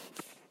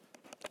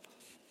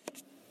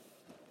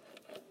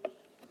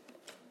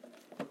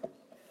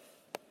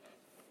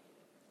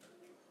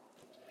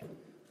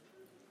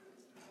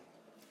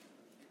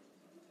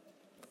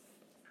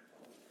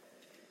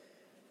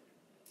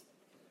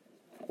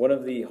One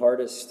of the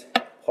hardest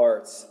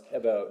parts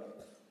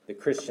about the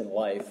Christian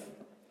life,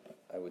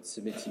 I would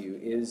submit to you,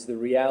 is the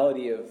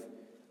reality of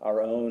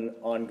our own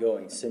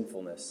ongoing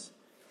sinfulness.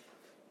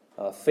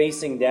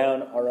 Facing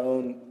down our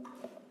own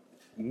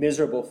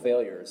miserable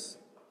failures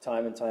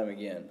time and time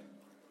again.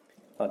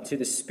 To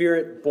the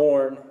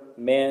Spirit-born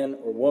man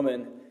or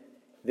woman,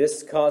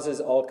 this causes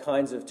all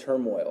kinds of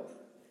turmoil.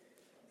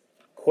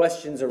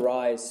 Questions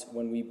arise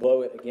when we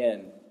blow it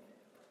again.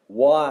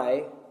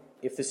 Why,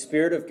 if the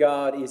Spirit of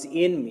God is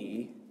in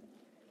me,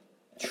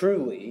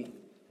 truly,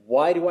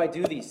 why do I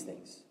do these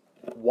things?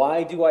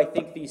 Why do I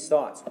think these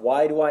thoughts?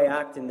 Why do I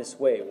act in this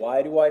way?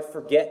 Why do I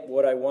forget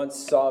what I once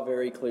saw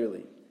very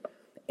clearly?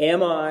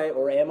 Am I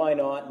or am I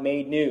not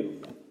made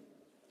new?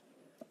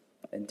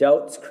 And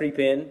doubts creep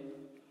in.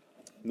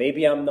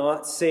 Maybe I'm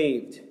not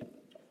saved.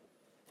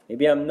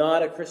 Maybe I'm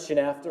not a Christian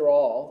after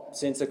all,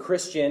 since a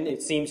Christian,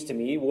 it seems to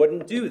me,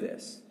 wouldn't do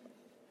this.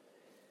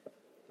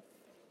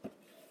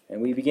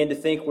 And we begin to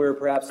think we're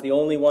perhaps the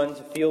only one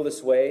to feel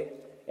this way,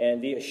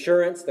 and the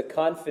assurance, the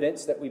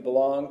confidence that we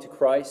belong to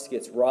Christ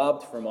gets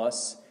robbed from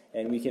us,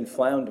 and we can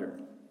flounder.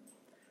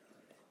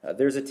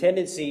 There's a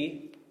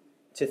tendency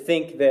to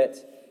think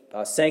that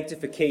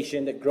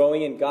sanctification, that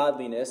growing in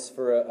godliness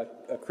for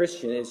a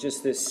Christian is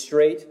just this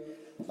straight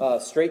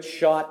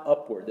shot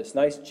upward, this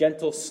nice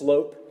gentle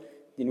slope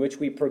in which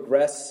we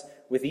progress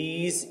with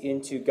ease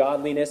into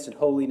godliness and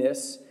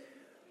holiness.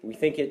 We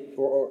think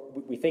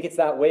it's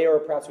that way, or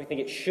perhaps we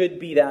think it should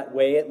be that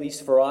way, at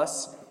least for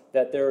us,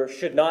 that there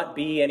should not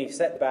be any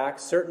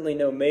setbacks, certainly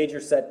no major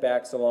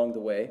setbacks along the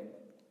way.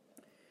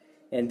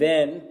 And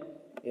then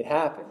it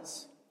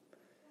happens.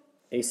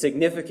 A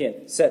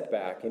significant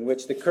setback in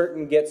which the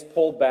curtain gets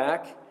pulled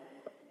back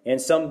and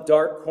some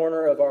dark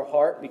corner of our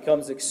heart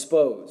becomes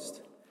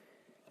exposed.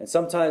 And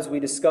sometimes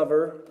we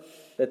discover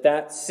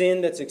that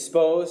sin that's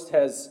exposed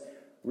has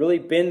really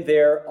been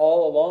there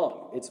all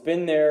along. It's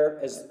been there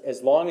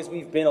as long as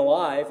we've been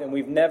alive, and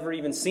we've never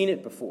even seen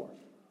it before.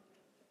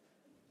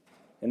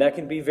 And that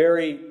can be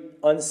very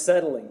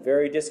unsettling,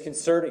 very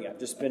disconcerting.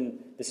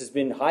 This has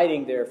been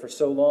hiding there for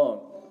so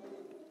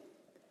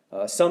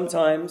long.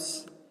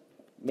 Sometimes,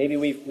 maybe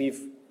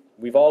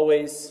we've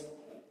always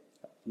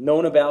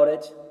known about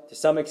it to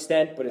some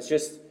extent, but it's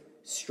just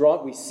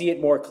strong. We see it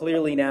more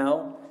clearly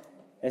now,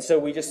 and so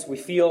we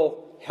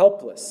feel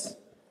helpless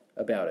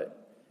about it.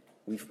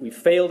 We've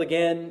failed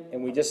again,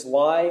 and we just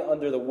lie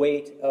under the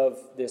weight of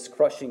this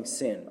crushing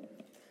sin.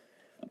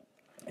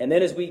 And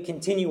then as we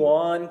continue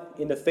on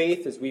in the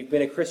faith, as we've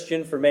been a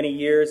Christian for many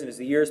years, and as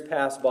the years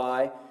pass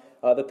by,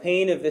 the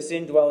pain of this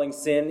indwelling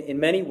sin in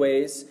many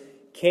ways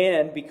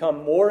can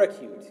become more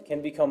acute,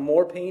 can become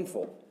more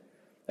painful.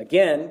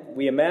 Again,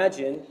 we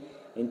imagine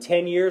in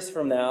 10 years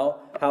from now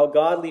how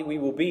godly we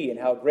will be and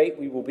how great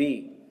we will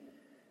be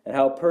and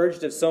how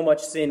purged of so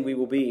much sin we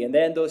will be. And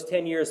then those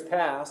 10 years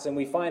pass and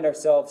we find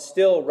ourselves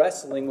still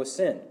wrestling with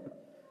sin.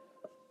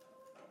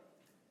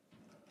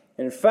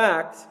 In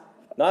fact,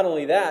 not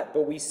only that,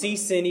 but we see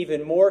sin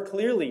even more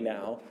clearly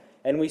now,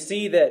 and we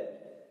see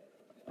that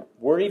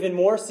we're even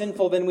more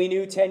sinful than we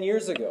knew 10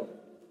 years ago.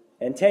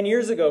 And 10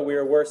 years ago, we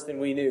were worse than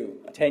we knew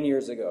 10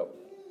 years ago.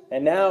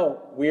 And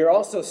now, we are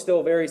also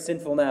still very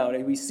sinful now,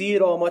 and we see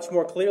it all much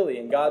more clearly,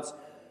 and God's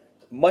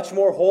much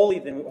more holy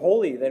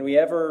than we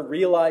ever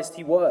realized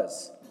He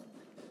was.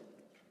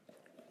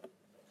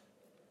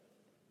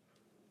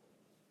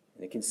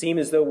 And it can seem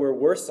as though we're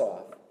worse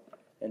off,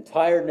 and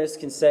tiredness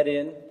can set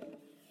in,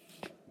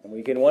 and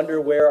we can wonder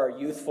where our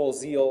youthful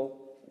zeal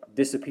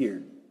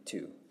disappeared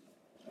to.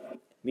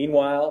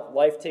 Meanwhile,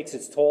 life takes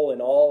its toll in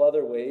all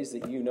other ways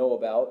that you know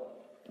about.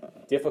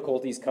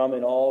 Difficulties come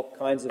in all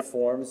kinds of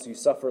forms. You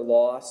suffer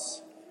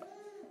loss,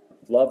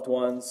 loved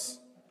ones,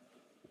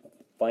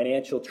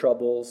 financial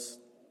troubles,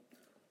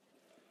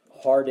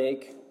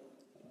 heartache,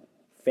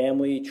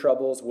 family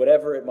troubles,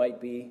 whatever it might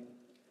be.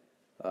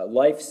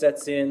 Life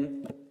sets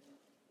in,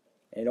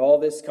 and all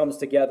this comes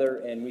together,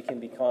 and we can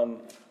become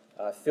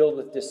filled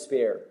with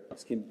despair.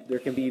 There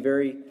can be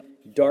very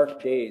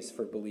dark days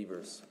for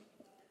believers.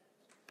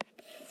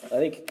 I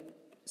think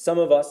some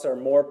of us are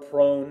more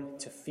prone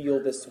to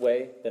feel this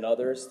way than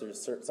others.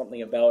 There's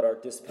something about our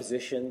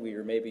disposition. We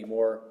are maybe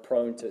more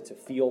prone to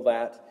feel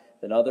that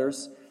than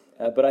others.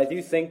 But I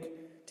do think,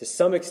 to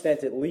some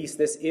extent at least,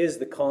 this is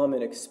the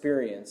common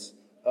experience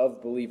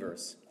of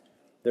believers.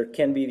 There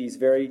can be these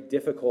very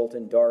difficult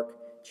and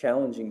dark,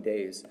 challenging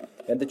days.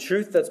 And the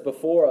truth that's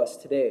before us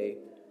today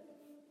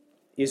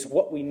is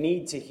what we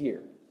need to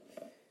hear.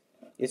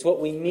 It's what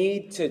we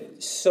need to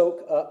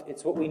soak up.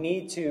 It's what we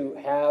need to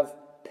have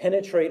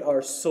penetrate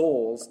our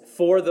souls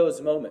for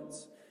those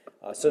moments,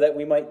 so that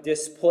we might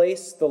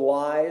displace the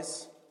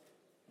lies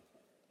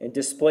and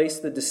displace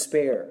the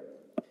despair.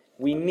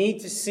 We need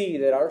to see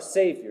that our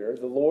Savior,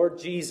 the Lord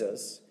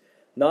Jesus,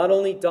 not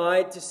only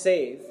died to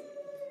save,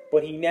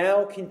 but He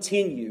now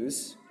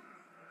continues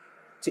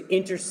to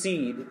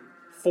intercede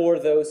for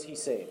those He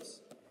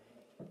saves.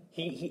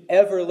 He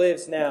ever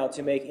lives now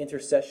to make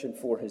intercession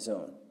for His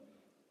own.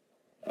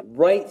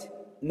 Right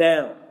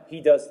now, He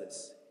does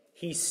this.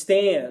 he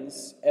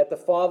stands at the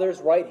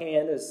Father's right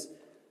hand, as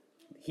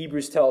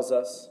Hebrews tells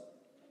us,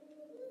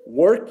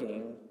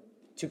 working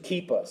to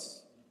keep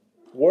us,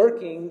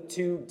 working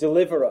to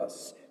deliver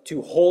us,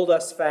 to hold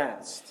us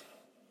fast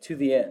to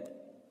the end.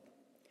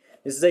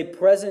 This is a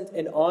present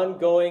and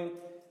ongoing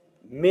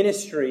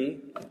ministry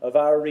of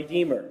our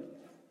Redeemer.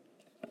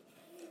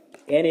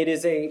 And it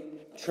is a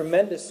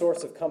tremendous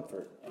source of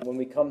comfort when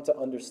we come to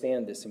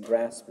understand this and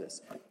grasp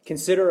this.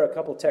 Consider a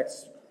couple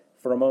texts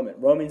for a moment.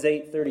 Romans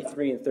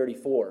 8:33 and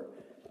 34.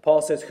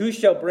 Paul says, "Who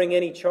shall bring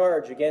any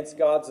charge against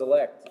God's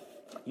elect?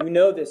 You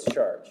know this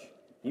charge.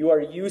 You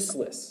are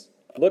useless.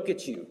 Look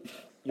at you.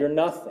 You're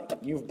nothing.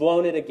 You've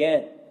blown it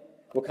again.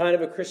 What kind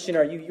of a Christian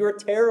are you? You're a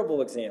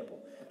terrible example.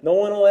 No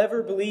one will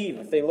ever believe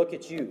if they look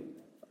at you.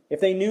 If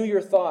they knew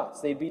your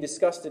thoughts, they'd be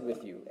disgusted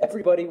with you.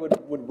 Everybody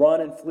would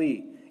run and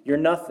flee. You're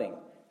nothing.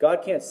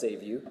 God can't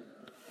save you."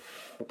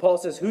 But Paul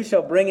says, "Who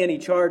shall bring any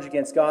charge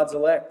against God's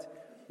elect?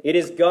 It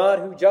is God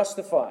who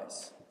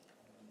justifies.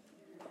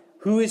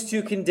 Who is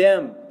to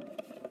condemn?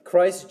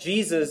 Christ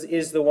Jesus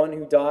is the one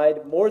who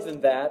died. More than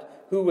that,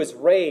 who was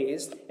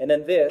raised, and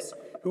then this,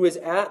 who is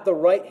at the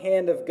right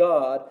hand of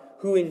God,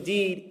 who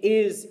indeed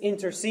is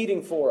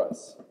interceding for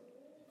us."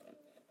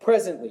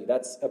 Presently,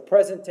 that's a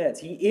present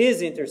tense. He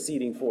is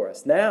interceding for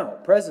us now,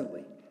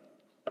 presently.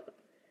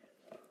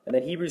 And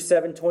then Hebrews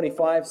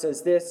 7:25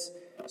 says this,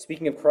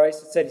 speaking of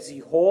Christ, it says, "He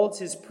holds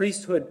his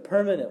priesthood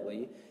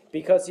permanently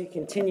because he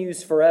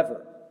continues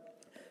forever.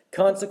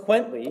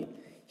 Consequently,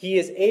 he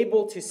is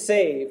able to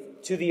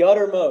save to the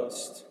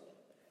uttermost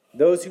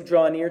those who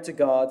draw near to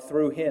God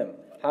through him."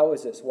 How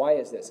is this? Why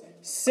is this?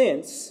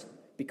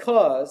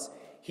 Because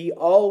he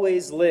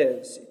always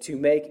lives to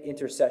make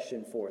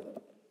intercession for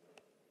them.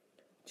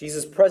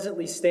 Jesus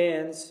presently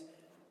stands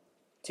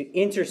to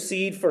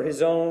intercede for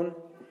his own,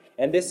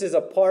 and this is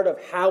a part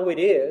of how it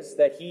is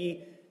that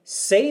he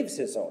saves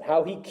his own,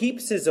 how he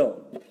keeps his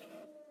own.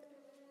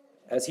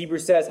 As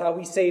Hebrews says, how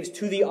he saves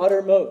to the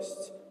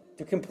uttermost,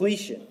 to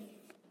completion.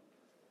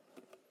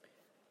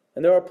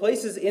 And there are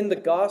places in the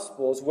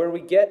Gospels where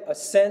we get a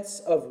sense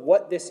of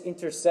what this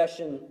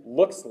intercession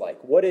looks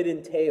like, what it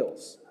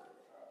entails,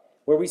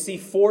 where we see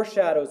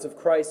foreshadows of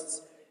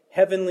Christ's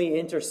heavenly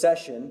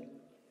intercession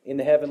in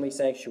the heavenly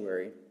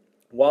sanctuary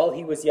while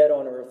he was yet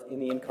on earth in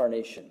the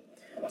incarnation.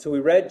 So we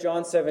read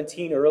John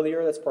 17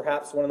 earlier. That's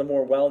perhaps one of the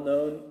more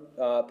well-known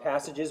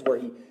passages where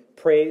he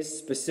prays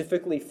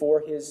specifically for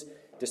his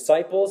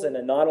disciples, and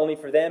not only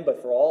for them, but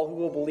for all who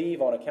will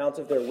believe on account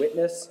of their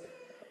witness.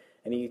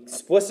 And he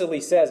explicitly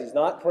says he's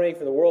not praying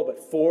for the world, but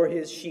for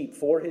his sheep,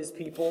 for his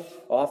people,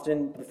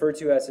 often referred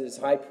to as his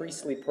high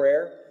priestly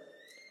prayer.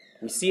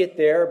 We see it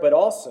there, but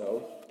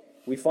also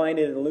we find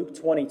it in Luke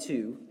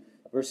 22,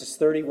 verses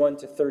 31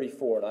 to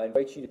 34. And I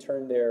invite you to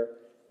turn there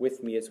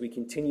with me as we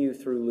continue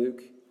through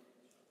Luke.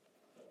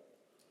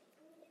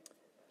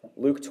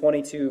 Luke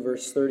 22,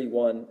 verse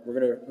 31. We're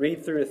going to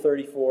read through to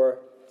 34,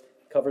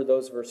 cover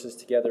those verses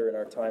together in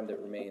our time that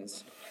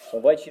remains. So I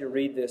invite you to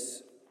read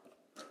this.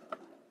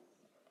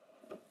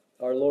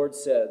 Our Lord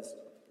says,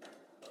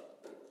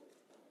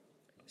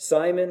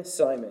 "Simon,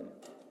 Simon,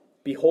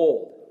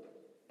 behold,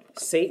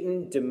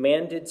 Satan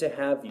demanded to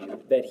have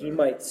you, that he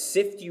might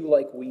sift you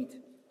like wheat.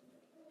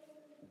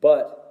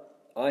 But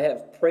I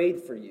have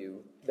prayed for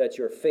you, that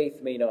your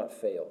faith may not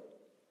fail.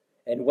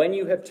 And when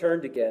you have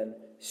turned again,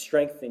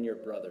 strengthen your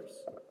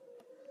brothers."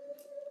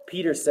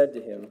 Peter said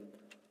to him,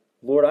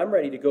 "Lord, I'm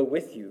ready to go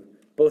with you,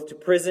 both to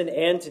prison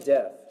and to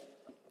death."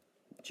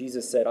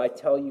 Jesus said, "I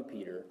tell you,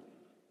 Peter,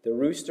 the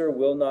rooster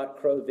will not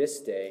crow this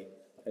day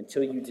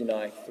until you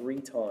deny 3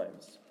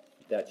 times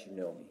that you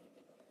know me."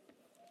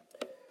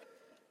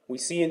 We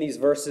see in these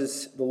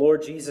verses the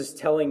Lord Jesus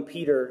telling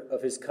Peter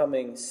of his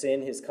coming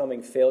sin, his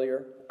coming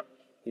failure,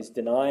 his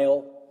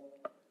denial.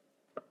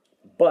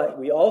 But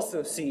we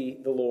also see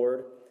the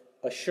Lord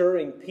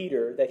assuring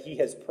Peter that he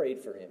has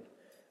prayed for him,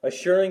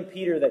 assuring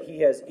Peter that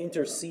he has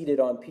interceded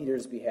on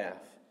Peter's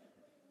behalf.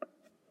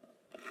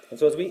 And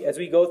so as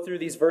we go through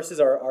these verses,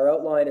 our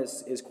outline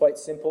is quite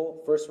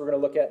simple. First, we're going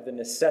to look at the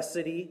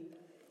necessity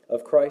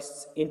of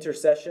Christ's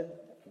intercession,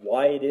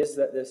 why it is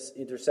that this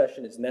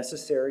intercession is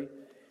necessary.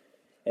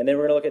 And then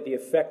we're going to look at the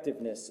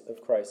effectiveness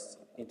of Christ's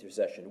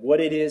intercession, what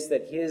it is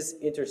that his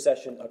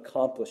intercession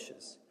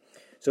accomplishes.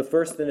 So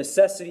first, the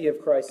necessity of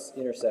Christ's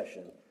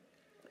intercession.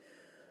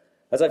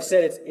 As I've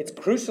said, it's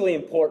crucially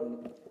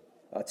important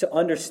to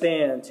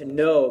understand, to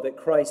know that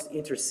Christ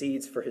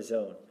intercedes for his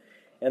own.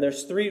 And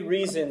there's 3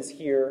 reasons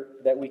here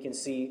that we can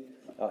see,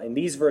 in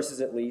these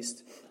verses at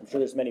least. I'm sure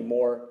there's many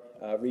more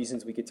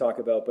reasons we could talk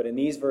about, but in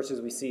these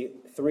verses we see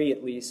 3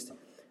 at least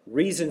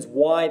reasons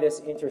why this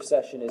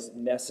intercession is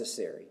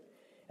necessary.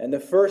 And the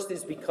first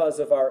is because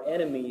of our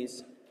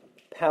enemy's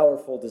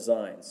powerful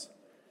designs.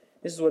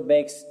 This is what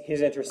makes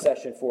his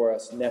intercession for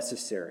us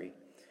necessary.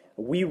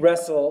 We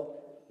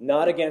wrestle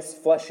not against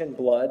flesh and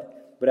blood,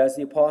 but as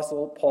the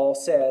Apostle Paul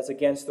says,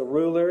 against the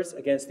rulers,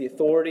 against the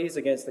authorities,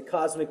 against the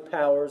cosmic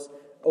powers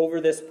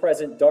over this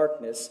present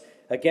darkness,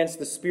 against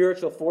the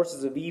spiritual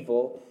forces of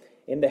evil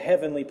in the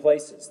heavenly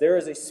places. There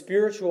is a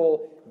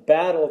spiritual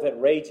battle that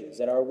rages.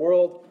 And our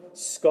world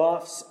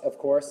scoffs, of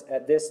course,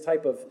 at this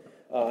type of,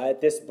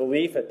 at this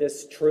belief, at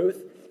this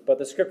truth. But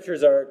the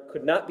Scriptures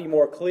could not be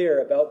more clear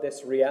about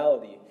this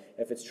reality.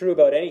 If it's true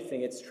about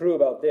anything, it's true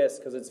about this,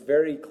 because it's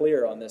very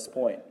clear on this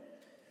point.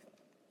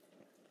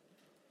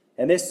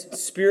 And this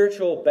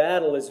spiritual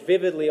battle is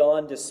vividly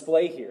on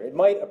display here. It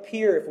might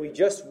appear, if we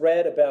just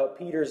read about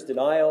Peter's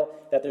denial,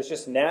 that there's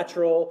just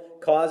natural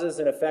causes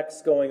and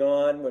effects going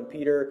on when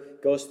Peter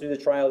goes through the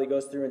trial he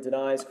goes through and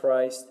denies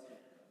Christ.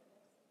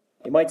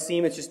 It might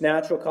seem it's just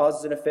natural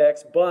causes and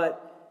effects,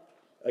 but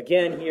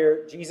again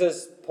here,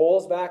 Jesus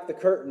pulls back the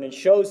curtain and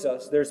shows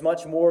us there's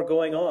much more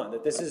going on,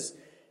 that this is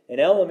an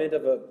element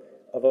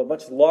of a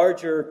much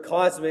larger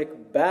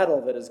cosmic battle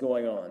that is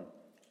going on.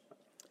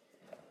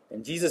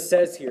 And Jesus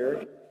says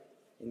here,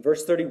 in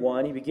verse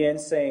 31, he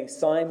begins saying,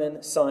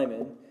 "Simon,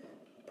 Simon,"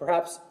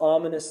 perhaps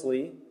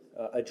ominously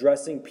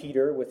addressing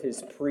Peter with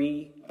his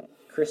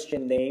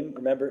pre-Christian name.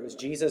 Remember, it was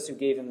Jesus who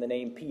gave him the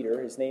name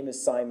Peter. His name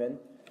is Simon.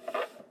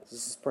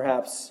 This is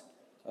perhaps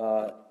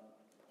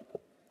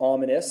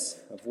ominous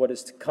of what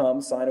is to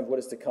come, sign of what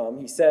is to come.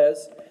 He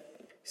says,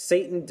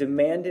 "Satan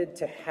demanded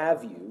to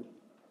have you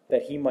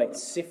that he might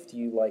sift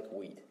you like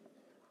wheat."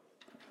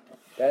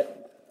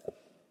 That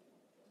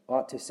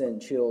ought to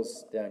send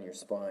chills down your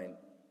spine.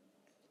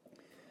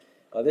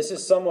 This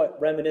is somewhat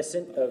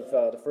reminiscent of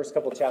the first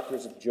couple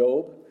chapters of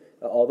Job,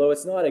 although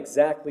it's not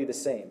exactly the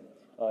same.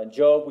 In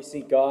Job, we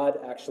see God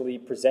actually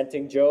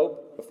presenting Job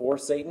before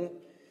Satan,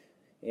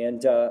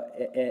 and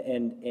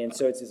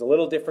so it's a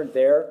little different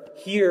there.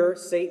 Here,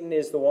 Satan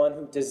is the one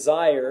who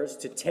desires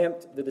to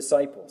tempt the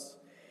disciples.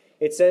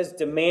 It says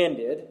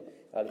demanded.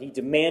 He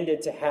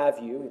demanded to have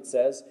you, it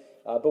says.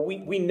 But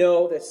we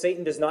know that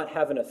Satan does not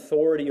have an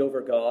authority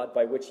over God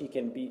by which he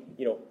can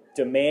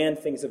demand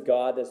things of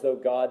God as though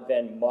God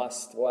then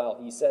must, well,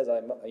 he says,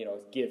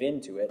 give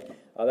in to it.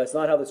 That's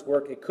not how this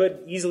works. It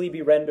could easily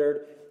be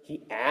rendered,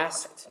 he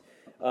asked,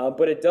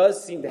 but it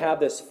does seem to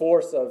have this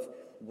force of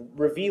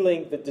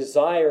revealing the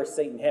desire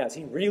Satan has.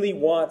 He really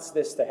wants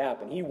this to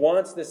happen. He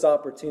wants this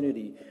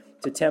opportunity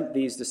to tempt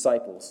these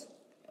disciples.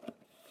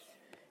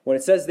 When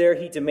it says there,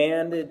 he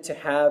demanded to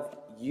have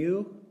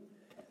you,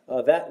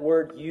 that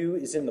word "you"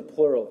 is in the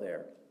plural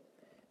there,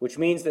 which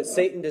means that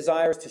Satan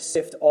desires to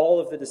sift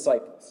all of the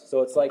disciples.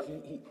 So it's like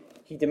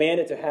he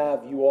demanded to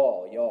have you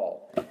all,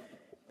 y'all.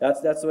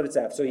 That's what it's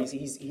after. So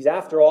he's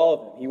after all of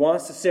them. He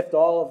wants to sift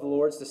all of the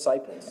Lord's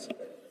disciples.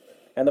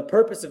 And the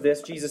purpose of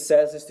this, Jesus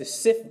says, is to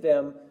sift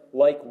them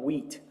like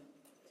wheat.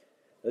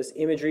 This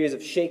imagery is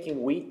of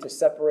shaking wheat to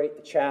separate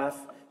the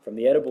chaff from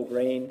the edible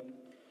grain.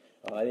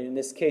 In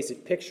this case,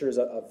 it pictures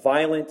a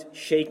violent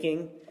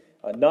shaking,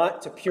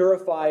 not to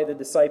purify the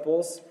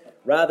disciples,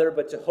 rather,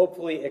 but to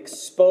hopefully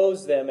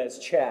expose them as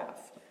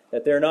chaff,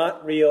 that they're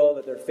not real,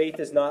 that their faith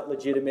is not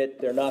legitimate,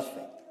 they're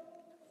nothing.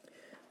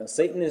 Now,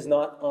 Satan is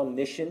not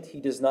omniscient. He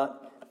does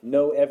not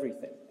know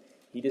everything.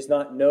 He does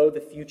not know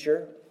the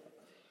future.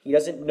 He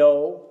doesn't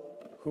know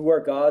who are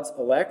God's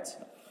elect.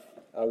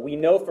 We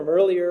know from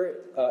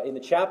earlier in the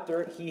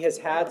chapter, he has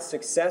had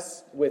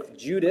success with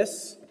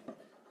Judas,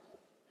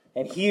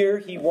 and here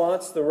he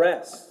wants the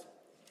rest.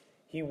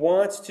 He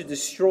wants to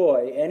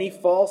destroy any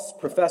false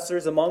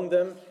professors among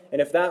them, and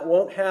if that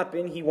won't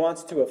happen, he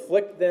wants to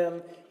afflict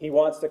them, he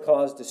wants to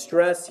cause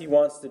distress, he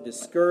wants to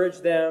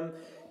discourage them,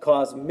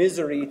 cause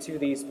misery to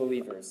these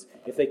believers.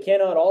 If they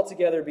cannot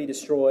altogether be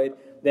destroyed,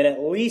 then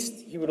at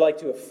least he would like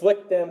to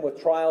afflict them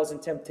with trials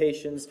and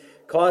temptations,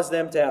 cause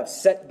them to have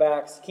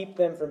setbacks, keep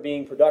them from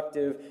being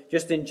productive,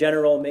 just in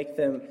general make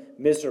them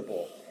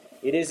miserable.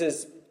 It is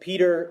as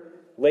Peter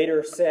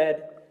later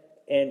said,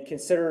 and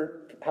consider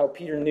how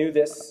Peter knew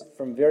this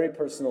from very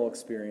personal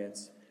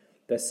experience,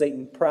 that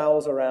Satan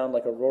prowls around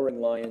like a roaring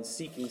lion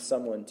seeking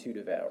someone to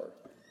devour.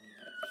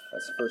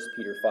 That's 1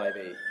 Peter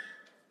 5:8.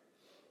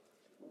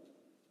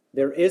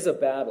 There is a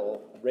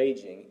battle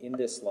raging in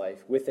this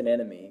life with an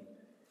enemy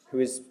who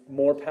is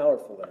more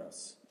powerful than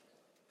us.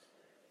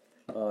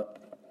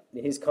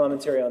 In his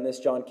commentary on this,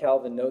 John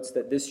Calvin notes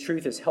that this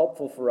truth is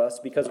helpful for us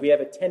because we have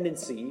a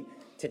tendency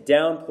to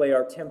downplay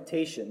our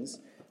temptations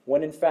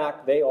when in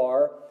fact they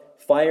are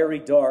fiery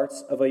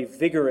darts of a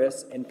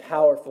vigorous and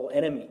powerful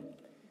enemy.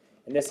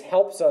 And this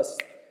helps us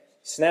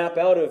snap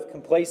out of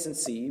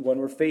complacency when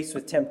we're faced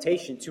with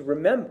temptation to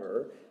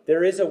remember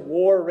there is a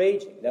war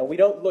raging. Now, we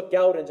don't look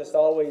out and just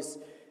always,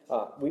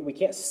 we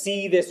can't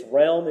see this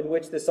realm in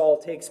which this all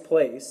takes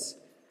place,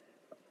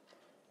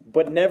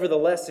 but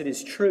nevertheless it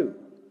is true.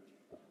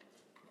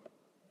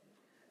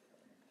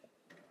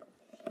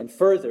 And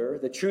further,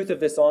 the truth of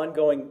this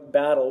ongoing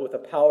battle with a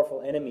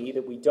powerful enemy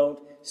that we don't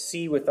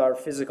see with our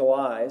physical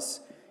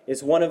eyes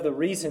is one of the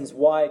reasons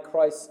why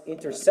Christ's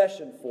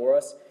intercession for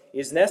us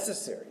is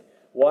necessary,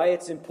 why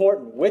it's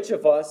important. Which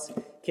of us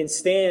can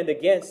stand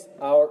against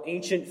our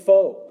ancient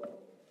foe?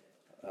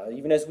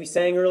 Even as we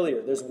sang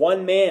earlier, there's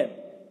one man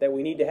that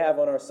we need to have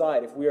on our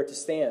side if we are to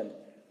stand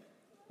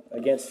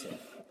against him.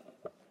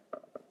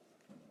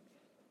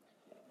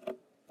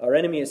 Our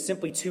enemy is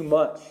simply too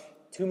much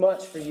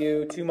for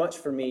you, too much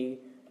for me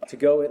to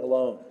go it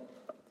alone.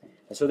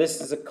 And so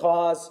this is a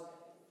cause,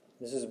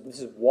 this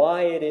is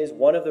why it is,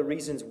 one of the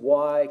reasons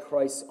why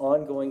Christ's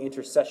ongoing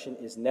intercession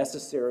is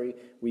necessary.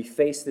 We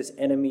face this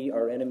enemy.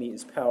 Our enemy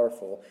is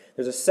powerful.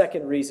 There's a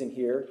second reason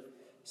here,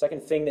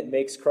 second thing that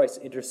makes Christ's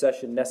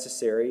intercession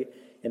necessary,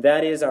 and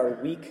that is our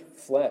weak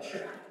flesh.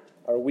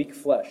 Our weak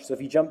flesh. So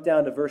if you jump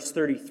down to verse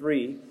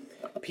 33,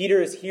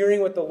 Peter is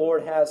hearing what the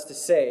Lord has to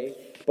say,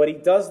 but he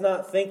does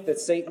not think that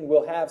Satan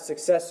will have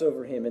success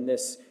over him in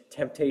this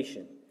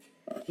temptation.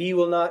 He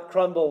will not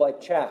crumble like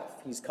chaff.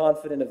 He's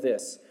confident of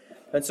this.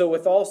 And so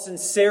with all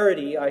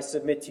sincerity, I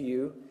submit to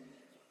you,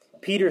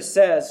 Peter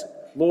says,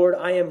 Lord,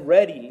 I am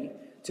ready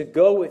to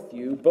go with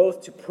you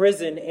both to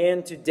prison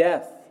and to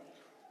death.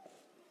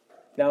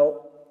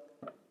 Now,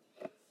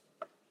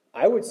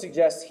 I would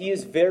suggest he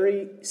is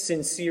very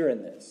sincere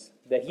in this,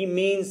 that he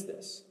means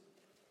this,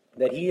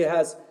 that he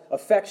has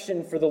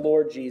affection for the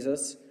Lord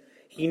Jesus.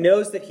 He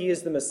knows that he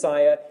is the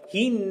Messiah.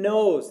 He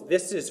knows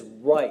this is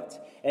right.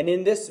 And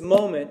in this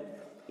moment,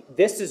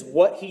 this is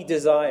what he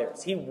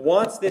desires. He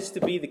wants this to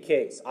be the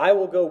case. I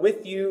will go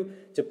with you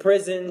to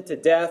prison, to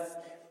death.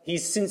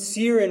 He's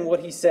sincere in what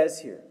he says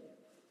here.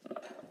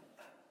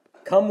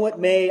 Come what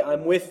may,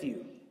 I'm with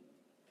you.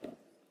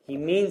 He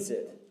means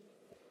it.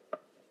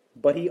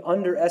 But he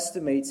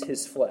underestimates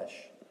his flesh.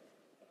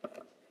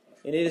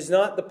 And it is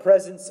not the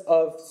presence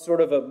of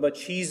sort of a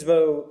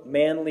machismo,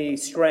 manly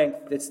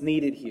strength that's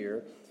needed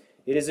here.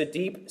 It is a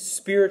deep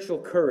spiritual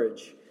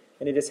courage,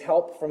 and it is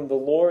help from the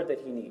Lord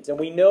that he needs. And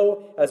we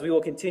know, as we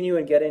will continue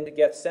and get into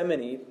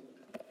Gethsemane,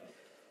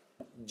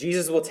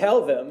 Jesus will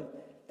tell them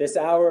this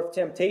hour of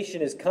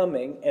temptation is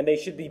coming, and they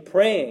should be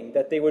praying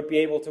that they would be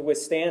able to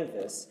withstand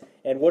this.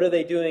 And what are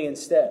they doing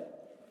instead?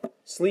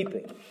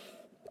 Sleeping.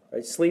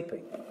 Right?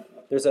 Sleeping.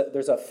 There's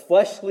a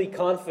fleshly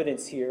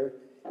confidence here,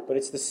 but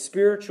it's the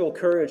spiritual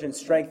courage and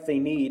strength they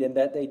need, and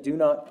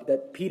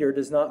that Peter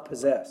does not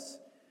possess.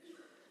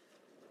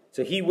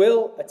 So he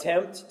will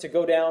attempt to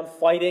go down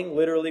fighting,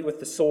 literally with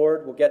the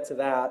sword. We'll get to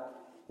that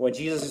when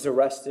Jesus is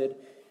arrested.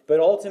 But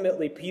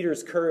ultimately,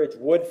 Peter's courage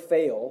would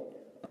fail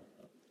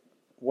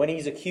when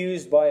he's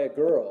accused by a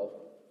girl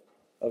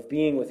of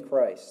being with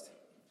Christ.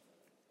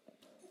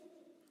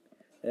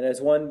 And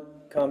as one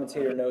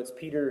commentator notes,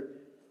 Peter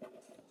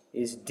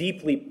is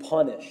deeply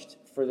punished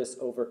for this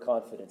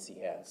overconfidence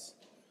he has.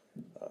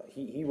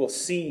 He will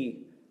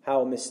see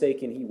how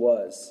mistaken he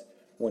was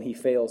when he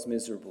fails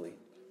miserably.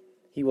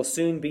 He will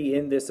soon be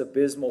in this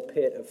abysmal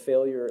pit of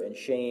failure and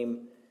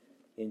shame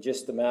in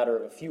just a matter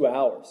of a few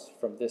hours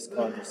from this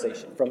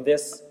conversation, from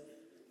this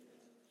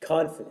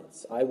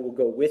confidence. I will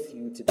go with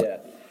you to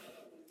death.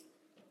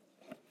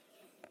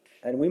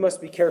 And we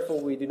must be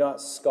careful we do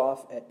not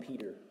scoff at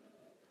Peter.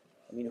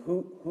 I mean,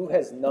 who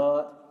has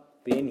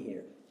not been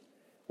here?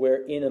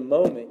 Where in a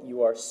moment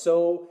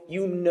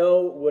you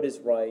know what is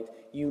right,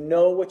 you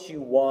know what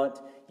you want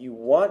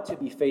to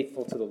be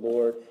faithful to the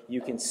Lord, you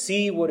can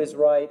see what is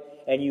right,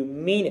 and you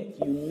mean it.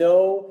 You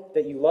know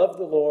that you love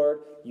the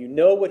Lord, you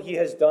know what he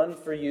has done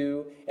for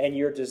you, and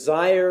your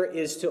desire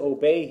is to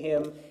obey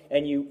him,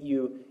 and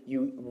you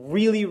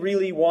really,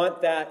 really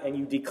want that, and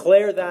you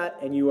declare that,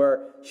 and you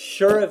are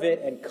sure of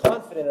it and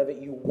confident of it.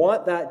 You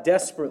want that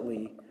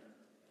desperately,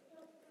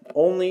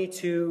 only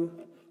to,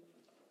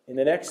 in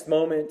the next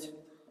moment,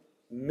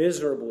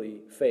 miserably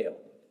fail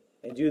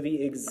and do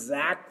the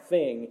exact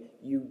thing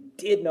you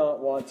did not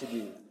want to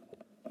do.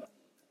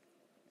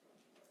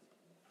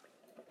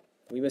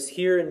 We must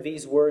hear in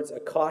these words a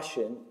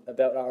caution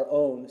about our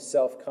own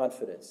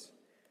self-confidence.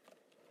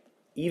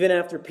 Even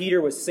after Peter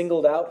was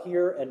singled out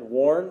here and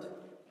warned,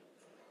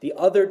 the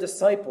other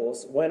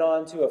disciples went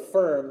on to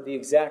affirm the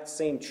exact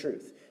same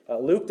truth.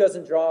 Luke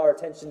doesn't draw our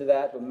attention to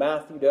that, but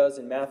Matthew does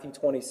in Matthew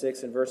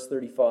 26 and verse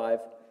 35.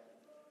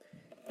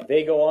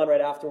 They go on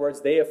right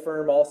afterwards. They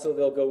affirm also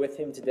they'll go with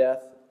him to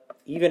death,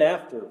 even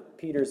after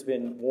Peter's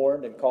been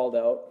warned and called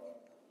out.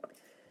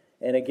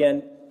 And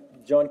again,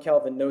 John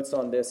Calvin notes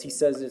on this. He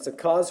says it's a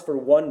cause for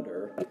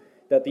wonder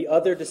that the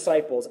other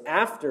disciples,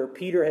 after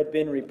Peter had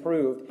been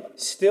reproved,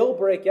 still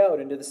break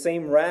out into the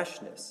same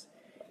rashness.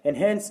 And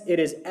hence it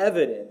is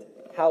evident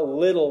how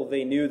little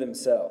they knew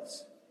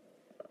themselves.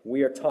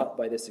 We are taught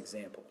by this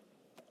example.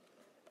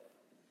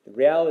 The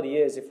reality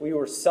is, if we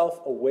were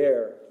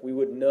self-aware, we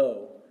would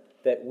know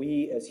that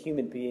we as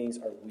human beings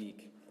are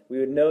weak. We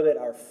would know that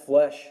our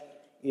flesh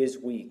is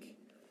weak.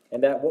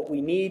 And that what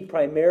we need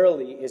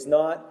primarily is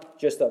not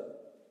just a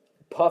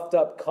puffed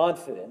up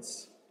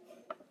confidence,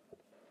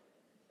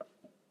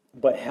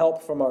 but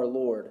help from our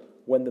Lord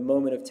when the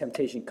moment of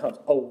temptation comes.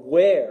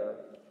 Aware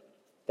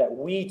that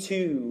we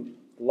too,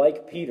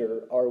 like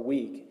Peter, are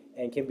weak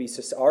and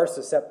are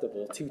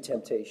susceptible to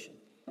temptation.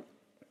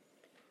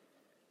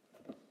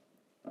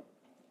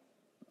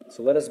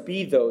 So let us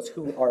be those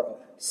who are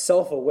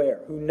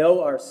self-aware, who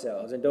know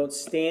ourselves and don't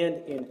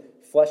stand in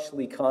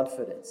fleshly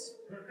confidence.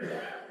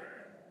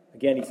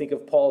 Again, you think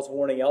of Paul's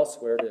warning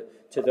elsewhere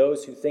to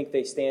those who think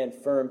they stand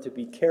firm to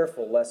be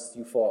careful lest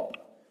you fall.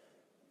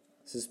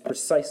 This is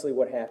precisely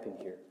what happened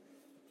here.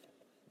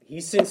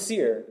 He's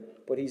sincere,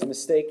 but he's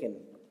mistaken,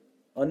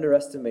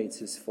 underestimates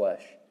his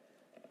flesh.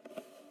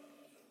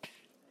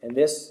 And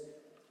this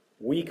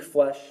weak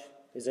flesh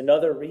is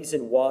another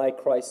reason why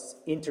Christ's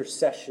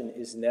intercession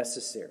is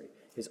necessary,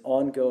 his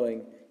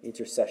ongoing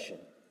intercession.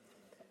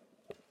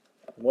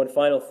 And one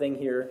final thing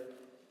here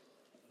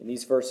in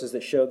these verses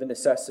that show the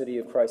necessity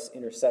of Christ's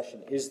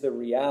intercession is the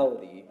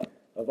reality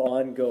of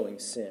ongoing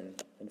sin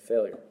and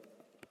failure.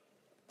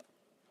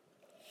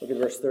 Look at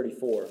verse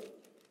 34.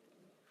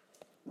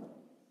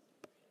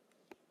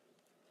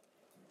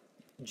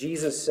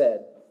 Jesus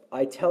said,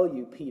 "I tell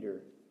you,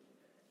 Peter,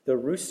 the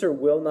rooster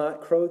will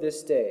not crow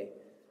this day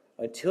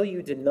until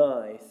you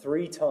deny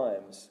 3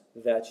 times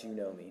that you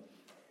know me."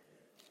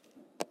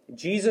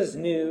 Jesus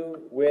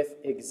knew with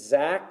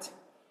exact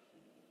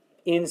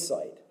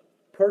insight,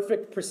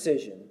 perfect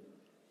precision,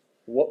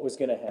 what was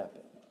going to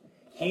happen.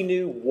 He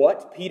knew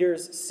what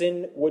Peter's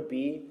sin would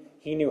be.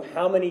 He knew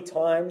how many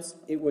times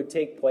it would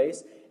take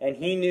place. And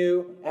he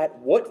knew at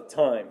what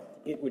time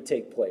it would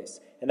take place.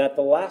 And that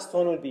the last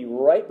one would be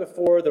right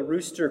before the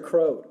rooster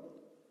crowed.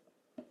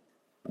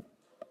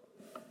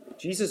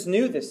 Jesus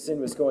knew this sin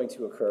was going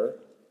to occur.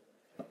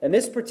 And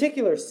this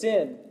particular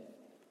sin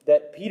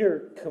that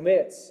Peter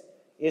commits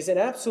is an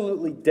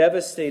absolutely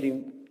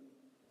devastating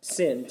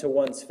sin to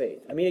one's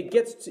faith. I mean,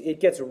 it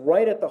gets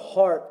right at the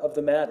heart of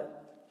the matter.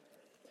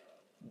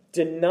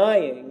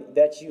 Denying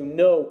that you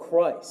know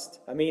Christ.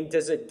 I mean,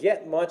 does it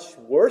get much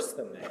worse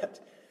than that?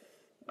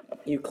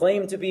 You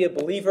claim to be a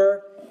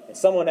believer, and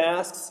someone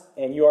asks,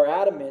 and you are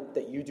adamant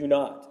that you do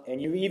not.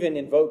 And you even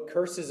invoke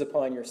curses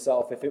upon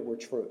yourself if it were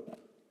true.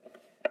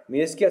 I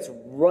mean, this gets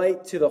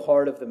right to the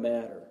heart of the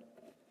matter.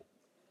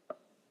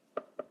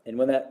 And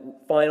when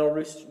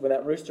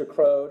that rooster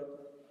crowed,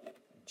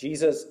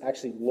 Jesus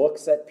actually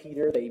looks at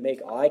Peter. They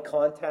make eye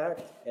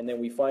contact, and then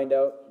we find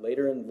out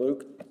later in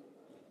Luke,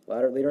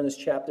 later in this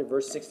chapter,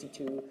 verse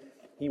 62,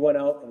 he went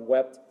out and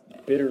wept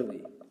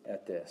bitterly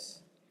at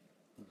this.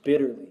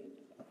 Bitterly.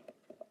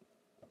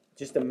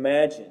 Just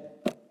imagine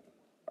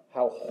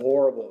how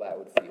horrible that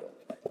would feel.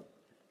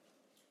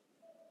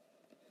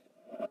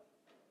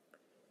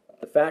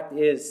 The fact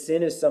is,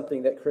 sin is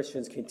something that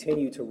Christians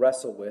continue to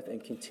wrestle with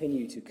and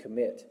continue to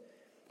commit.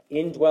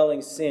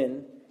 Indwelling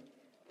sin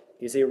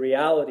is a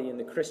reality in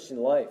the Christian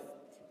life.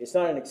 It's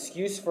not an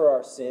excuse for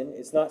our sin.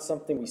 It's not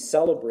something we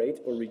celebrate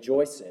or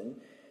rejoice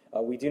in.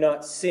 We do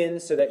not sin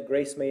so that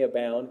grace may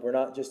abound. We're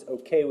not just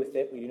okay with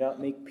it. We do not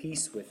make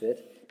peace with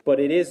it.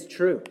 But it is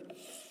true.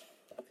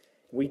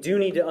 We do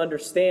need to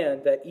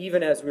understand that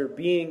even as we're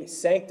being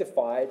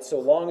sanctified, so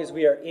long as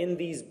we are in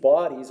these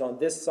bodies on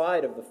this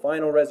side of the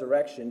final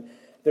resurrection,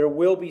 there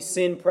will be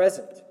sin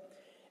present.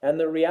 And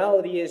the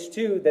reality is,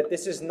 too, that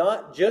this is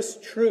not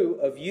just true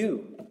of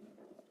you.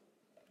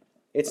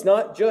 It's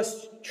not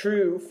just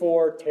true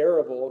for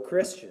terrible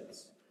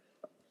Christians.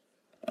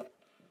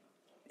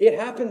 It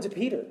happened to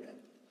Peter.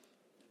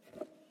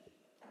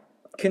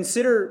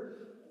 Consider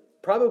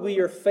probably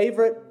your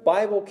favorite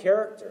Bible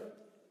character,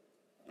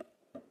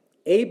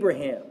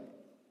 Abraham.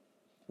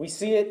 We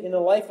see it in the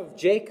life of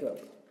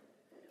Jacob.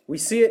 We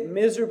see it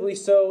miserably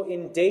so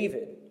in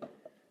David.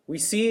 We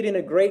see it in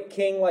a great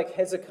king like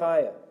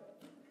Hezekiah.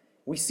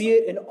 We see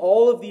it in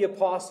all of the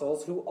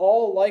apostles who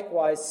all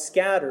likewise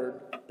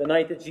scattered the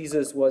night that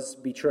Jesus was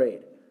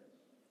betrayed.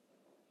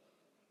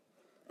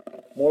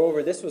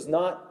 Moreover, this was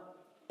not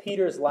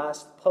Peter's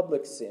last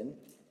public sin.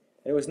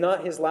 And it was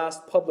not his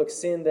last public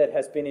sin that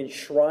has been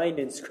enshrined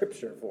in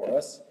Scripture for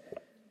us.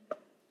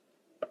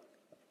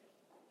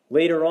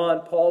 Later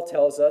on, Paul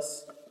tells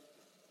us,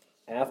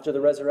 after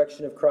the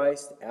resurrection of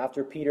Christ,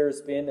 after Peter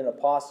has been an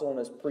apostle and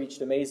has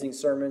preached amazing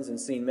sermons and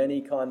seen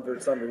many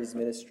converts under his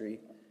ministry,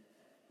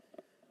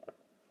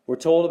 we're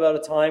told about a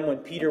time when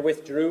Peter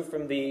withdrew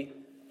from the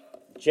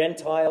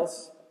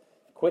Gentiles,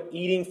 quit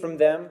eating from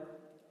them,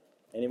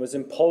 and it was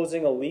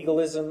imposing a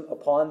legalism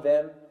upon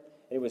them.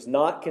 It was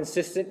not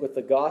consistent with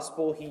the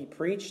gospel he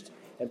preached.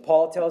 And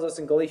Paul tells us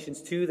in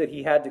Galatians 2 that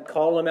he had to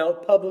call him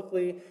out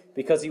publicly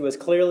because he was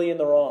clearly in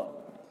the wrong.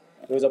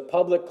 It was a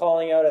public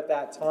calling out at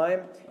that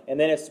time, and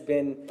then it's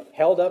been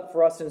held up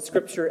for us in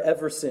Scripture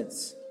ever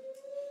since.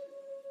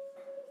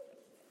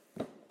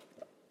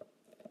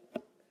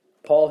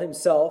 Paul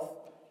himself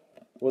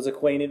was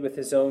acquainted with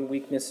his own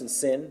weakness and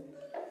sin,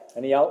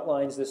 and he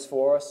outlines this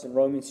for us in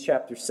Romans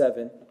chapter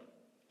 7,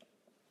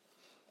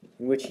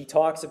 in which he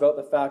talks about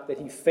the fact that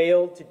he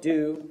failed to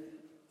do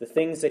the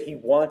things that he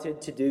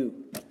wanted to do.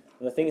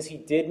 And the things he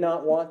did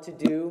not want to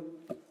do,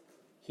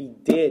 he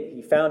did.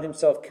 He found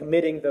himself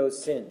committing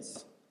those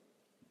sins.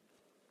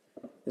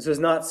 This was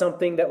not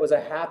something that was a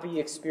happy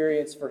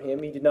experience for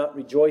him. He did not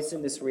rejoice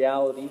in this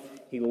reality.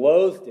 He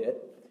loathed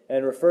it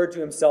and referred to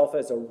himself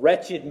as a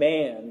wretched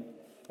man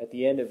at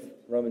the end of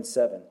Romans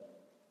 7.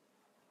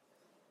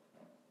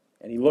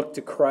 And he looked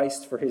to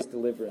Christ for his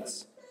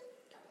deliverance.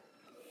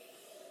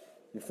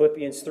 In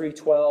Philippians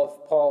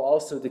 3:12, Paul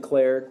also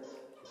declared,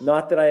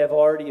 "Not that I have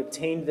already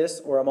obtained this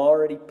or am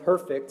already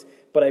perfect,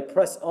 but I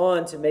press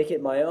on to make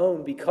it my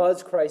own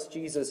because Christ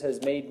Jesus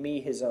has made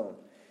me his own."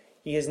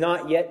 He has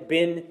not yet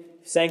been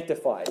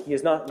sanctified. He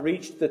has not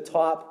reached the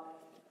top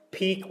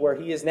peak where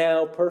he is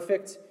now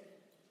perfect.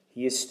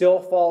 He still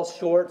falls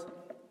short,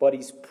 but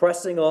he's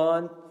pressing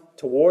on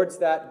towards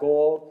that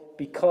goal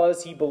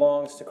because he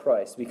belongs to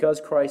Christ,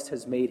 because Christ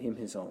has made him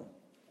his own.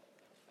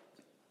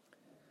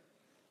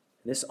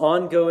 This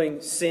ongoing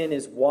sin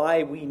is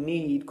why we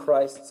need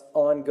Christ's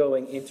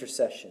ongoing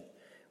intercession.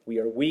 We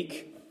are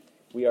weak.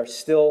 We are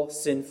still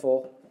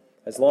sinful.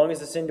 As long as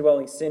the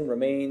sin-dwelling sin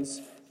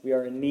remains, we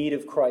are in need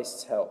of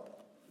Christ's help.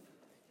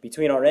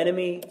 Between our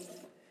enemy,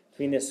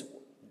 between this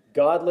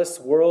godless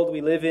world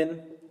we live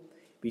in,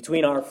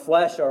 between our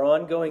flesh, our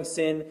ongoing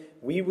sin,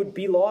 we would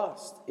be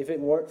lost if it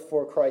weren't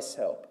for Christ's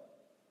help.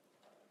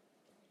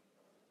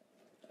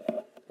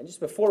 And just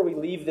before we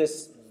leave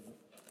this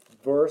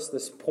verse,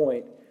 this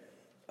point,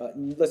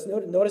 let's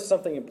notice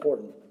something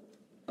important.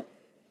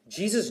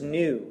 Jesus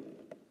knew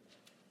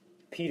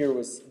Peter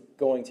was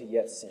going to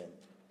yet sin.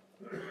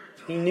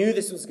 He knew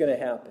this was going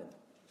to happen.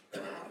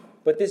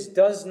 But this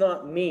does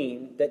not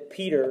mean that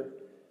Peter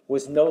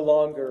was no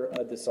longer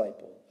a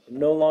disciple,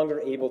 no longer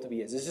able to be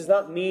his. This does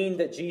not mean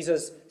that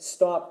Jesus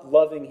stopped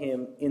loving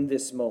him in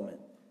this moment.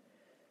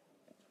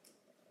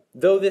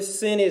 Though this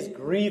sin is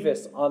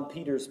grievous on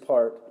Peter's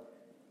part,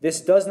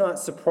 this does not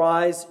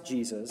surprise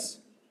Jesus,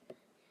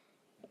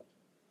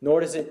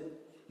 nor does it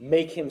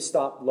make him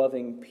stop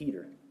loving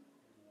Peter.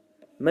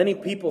 Many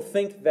people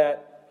think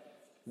that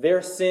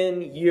their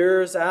sin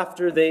years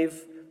after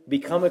they've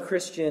become a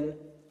Christian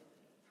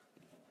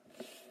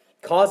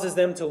causes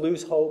them to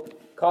lose hope,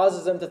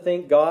 causes them to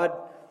think God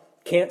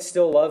can't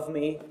still love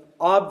me.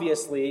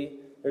 Obviously,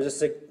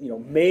 there's a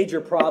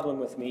major problem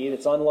with me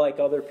that's unlike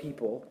other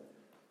people.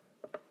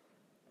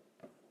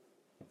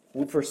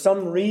 For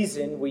some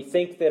reason, we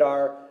think that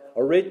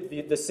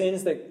the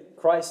sins that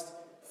Christ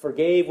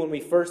forgave when we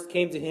first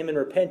came to him and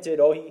repented,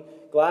 he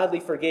gladly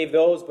forgave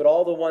those, but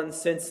all the ones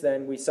since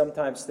then, we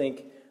sometimes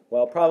think,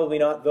 well, probably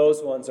not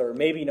those ones, or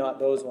maybe not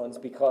those ones,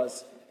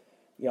 because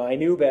I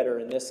knew better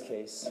in this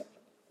case.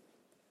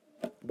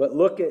 But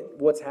look at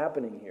what's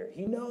happening here.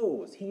 He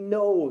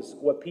knows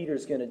what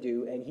Peter's going to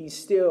do, and he's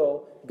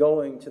still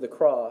going to the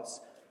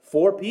cross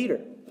for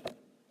Peter.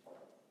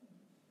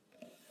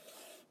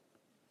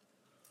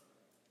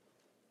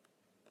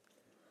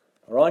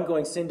 Our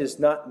ongoing sin does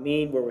not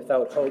mean we're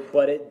without hope,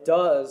 but it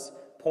does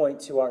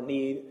point to our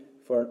need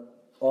for an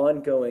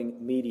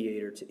ongoing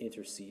mediator to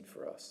intercede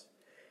for us.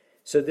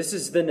 So this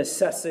is the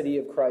necessity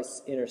of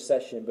Christ's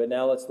intercession, but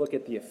now let's look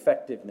at the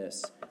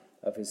effectiveness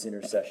of his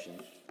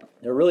intercession.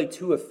 There are really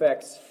two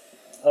effects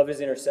of his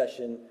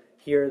intercession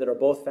here that are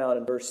both found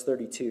in verse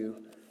 32.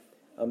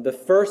 The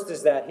first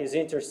is that his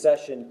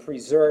intercession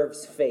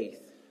preserves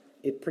faith.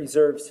 It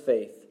preserves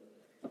faith.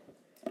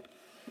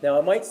 Now,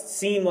 it might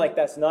seem like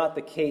that's not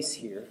the case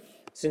here,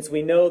 since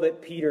we know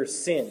that Peter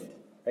sinned.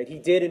 Right? He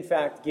did, in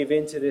fact, give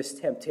in to this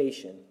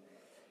temptation.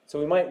 So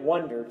we might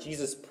wonder,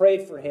 Jesus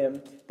prayed for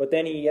him, but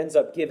then he ends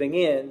up giving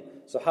in.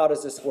 So how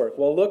does this work?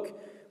 Well, look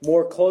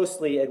more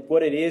closely at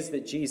what it is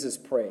that Jesus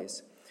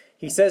prays.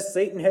 He says,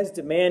 Satan has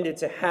demanded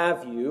to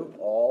have you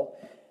all,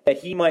 that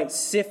he might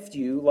sift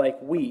you like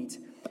wheat,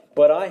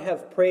 but I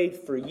have prayed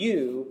for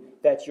you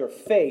that your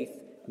faith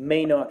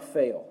may not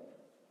fail.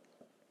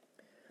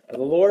 Now,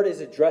 the Lord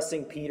is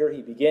addressing Peter.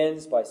 He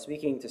begins by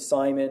speaking to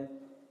Simon.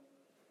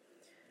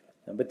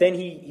 But then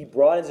he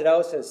broadens it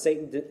out, says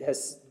Satan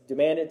has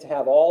demanded to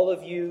have all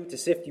of you, to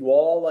sift you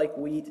all like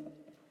wheat.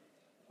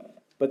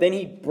 But then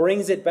he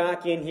brings it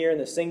back in here in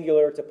the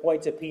singular to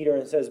point to Peter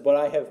and says, but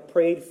I have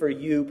prayed for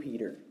you,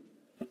 Peter.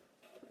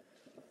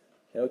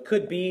 It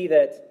could be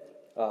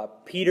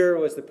that Peter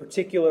was the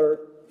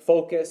particular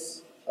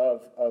focus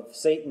of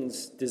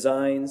Satan's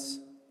designs,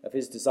 of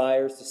his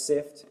desires to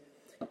sift.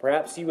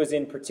 Perhaps he was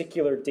in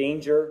particular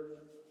danger.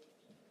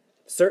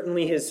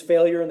 Certainly his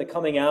failure in the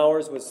coming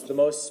hours was the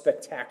most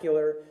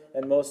spectacular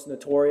and most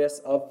notorious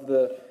of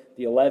the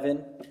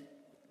 11.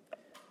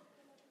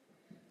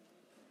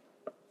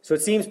 So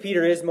it seems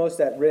Peter is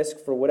most at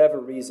risk for whatever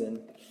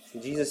reason.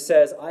 So Jesus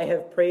says, I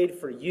have prayed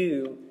for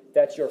you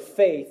that your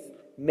faith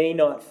may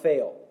not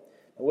fail.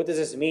 Now, what does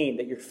this mean,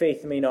 that your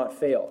faith may not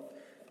fail?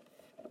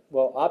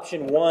 Well,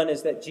 option one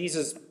is that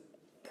Jesus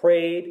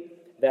prayed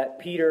that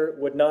Peter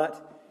would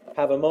not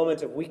have a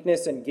moment of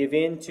weakness and give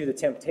in to the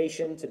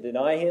temptation to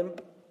deny him.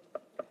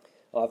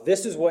 If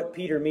this is what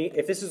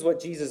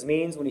Jesus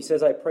means when he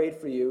says, I prayed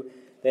for you,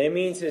 then it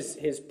means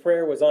his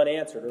prayer was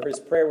unanswered, or his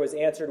prayer was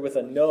answered with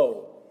a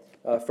no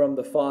from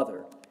the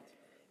Father.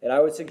 And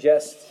I would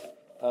suggest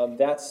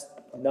that's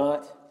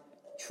not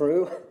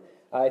true.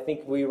 I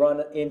think we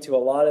run into a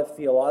lot of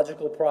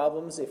theological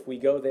problems if we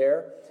go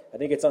there. I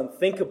think it's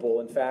unthinkable,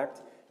 in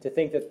fact, to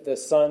think that the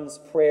Son's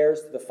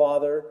prayers to the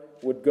Father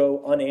would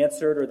go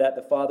unanswered, or that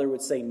the Father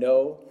would say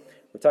no.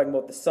 We're talking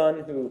about the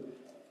Son who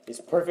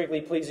is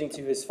perfectly pleasing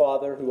to his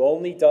Father, who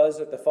only does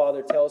what the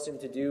Father tells him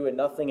to do and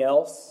nothing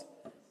else.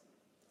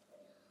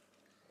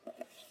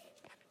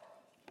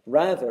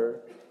 Rather,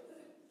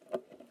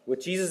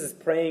 what Jesus is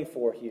praying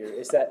for here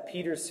is that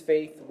Peter's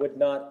faith would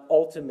not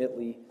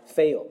ultimately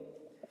fail.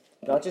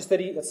 Not just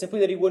simply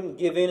that he wouldn't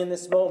give in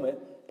this moment,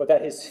 but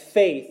that his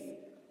faith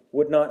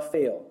would not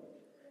fail.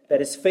 That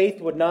his faith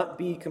would not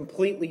be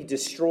completely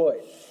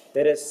destroyed.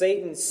 that as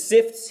Satan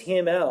sifts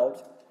him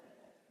out,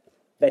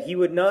 that he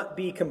would not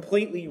be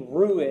completely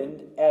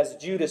ruined as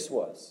Judas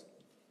was.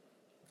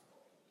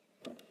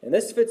 And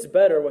this fits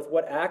better with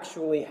what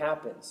actually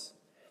happens.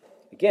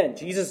 Again,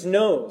 Jesus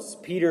knows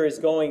Peter is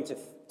going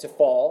to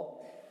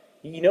fall.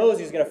 He knows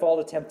he's going to fall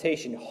to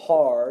temptation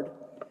hard.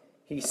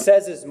 He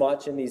says as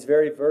much in these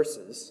very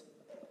verses.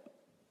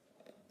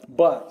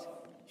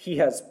 But he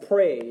has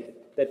prayed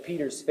that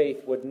Peter's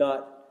faith would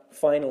not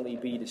finally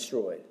be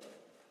destroyed.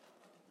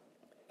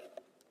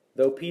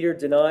 Though Peter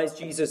denies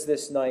Jesus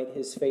this night,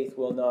 his faith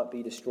will not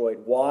be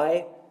destroyed.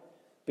 Why?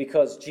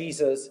 Because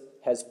Jesus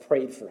has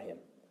prayed for him.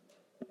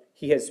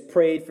 He has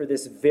prayed for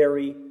this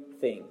very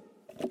thing.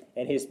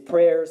 And his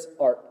prayers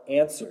are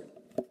answered.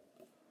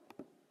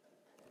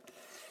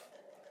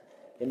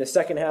 In the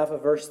second half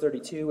of verse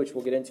 32, which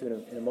we'll get into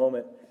in a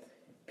moment,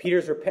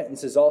 Peter's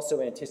repentance is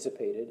also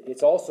anticipated.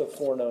 It's also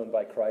foreknown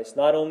by Christ.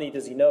 Not only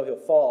does he know he'll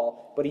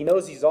fall, but he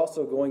knows he's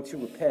also going to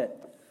repent.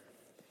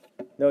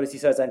 Notice he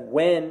says, "And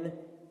when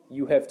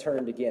you have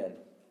turned again."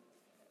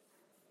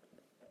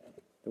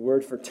 The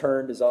word for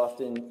turned is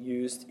often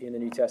used in the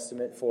New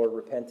Testament for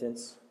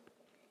repentance.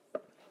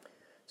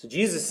 So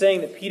Jesus is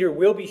saying that Peter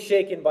will be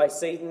shaken by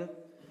Satan.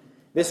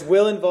 This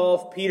will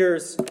involve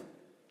Peter's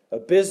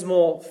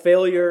abysmal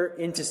failure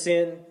into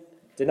sin,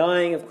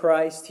 denying of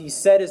Christ. He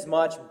said as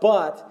much,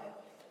 but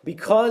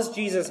because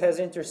Jesus has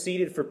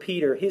interceded for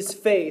Peter, his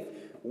faith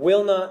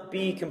will not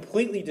be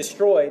completely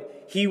destroyed.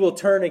 He will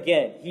turn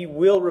again. He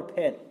will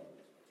repent.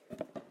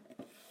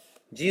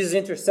 Jesus'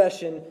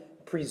 intercession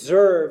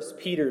preserves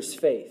Peter's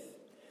faith.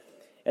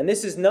 And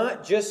this is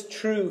not just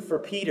true for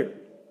Peter.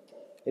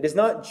 It is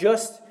not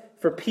just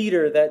for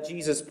Peter that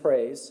Jesus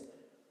prays.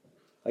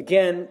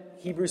 Again,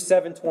 Hebrews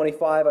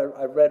 7:25,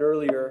 I read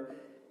earlier,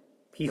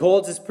 he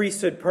holds his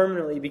priesthood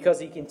permanently because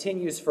he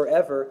continues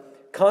forever.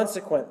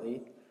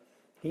 Consequently,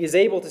 he is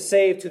able to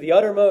save to the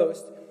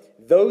uttermost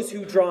those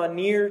who draw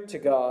near to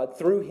God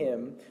through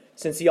him,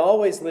 since he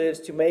always lives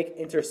to make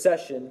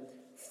intercession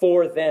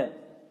for them.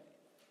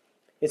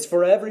 It's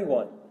for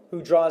everyone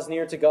who draws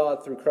near to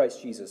God through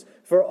Christ Jesus.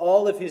 For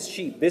all of his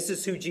sheep. This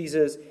is who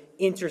Jesus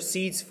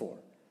intercedes for.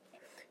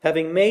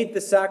 Having made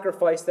the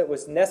sacrifice that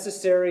was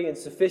necessary and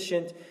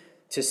sufficient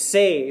to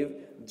save,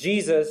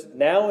 Jesus,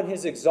 now in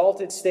his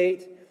exalted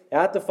state,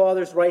 at the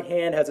Father's right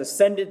hand, has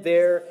ascended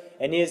there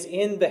and is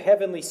in the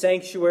heavenly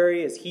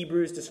sanctuary, as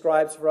Hebrews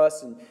describes for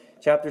us in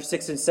chapter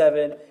 6 and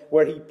 7,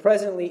 where he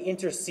presently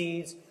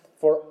intercedes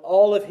for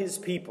all of his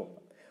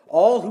people,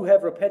 all who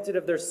have repented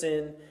of their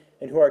sin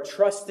and who are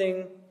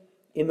trusting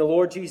in the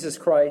Lord Jesus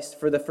Christ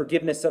for the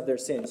forgiveness of their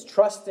sins,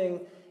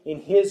 trusting in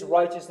his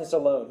righteousness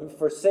alone, who've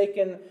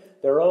forsaken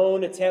their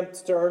own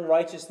attempts to earn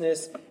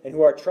righteousness and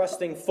who are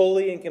trusting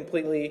fully and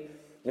completely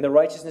in the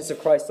righteousness of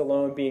Christ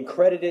alone, being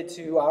credited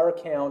to our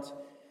account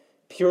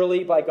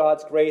purely by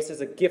God's grace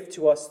as a gift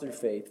to us through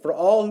faith. For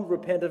all who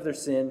repent of their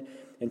sin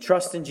and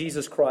trust in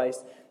Jesus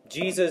Christ,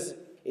 Jesus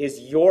is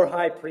your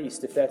high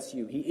priest, if that's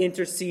you. He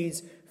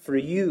intercedes for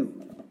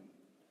you.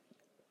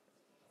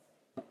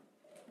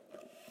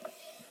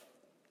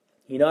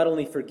 He not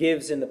only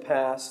forgives in the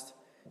past,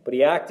 but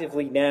he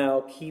actively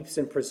now keeps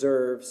and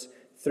preserves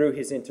through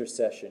his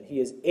intercession. He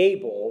is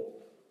able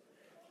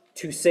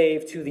to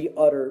save to the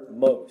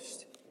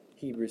uttermost,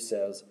 Hebrews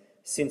says,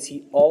 since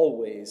he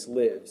always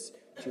lives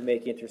to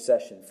make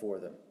intercession for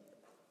them.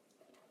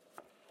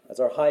 As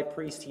our high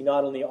priest, he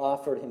not only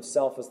offered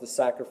himself as the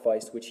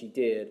sacrifice, which he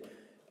did,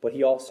 but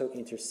he also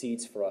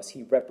intercedes for us.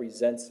 He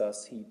represents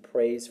us. He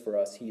prays for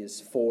us. He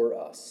is for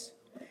us.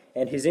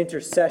 And his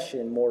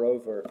intercession,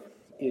 moreover,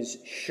 is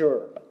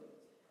sure.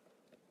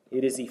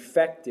 It is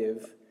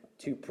effective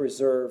to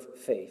preserve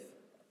faith.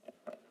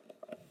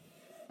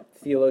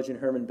 Theologian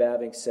Herman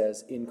Bavinck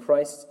says, "In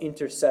Christ's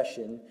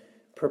intercession,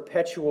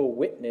 perpetual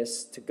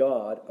witness to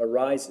God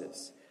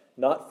arises,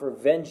 not for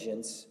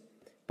vengeance,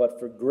 but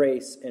for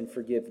grace and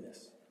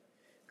forgiveness."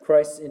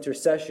 Christ's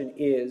intercession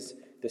is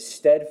the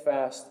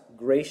steadfast,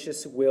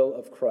 gracious will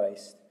of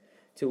Christ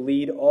to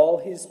lead all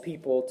his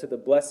people to the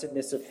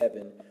blessedness of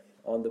heaven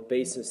on the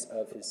basis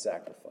of his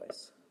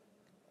sacrifice.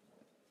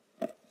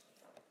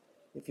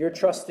 If you're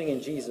trusting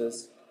in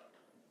Jesus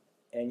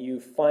and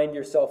you find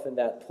yourself in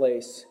that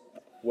place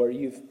where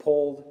you've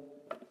pulled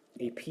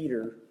a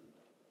Peter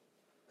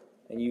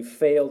and you've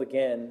failed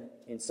again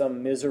in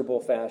some miserable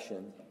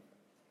fashion,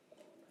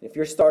 if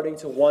you're starting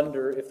to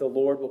wonder if the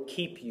Lord will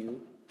keep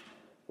you,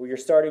 or you're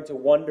starting to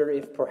wonder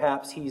if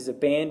perhaps he's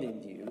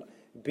abandoned you,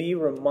 be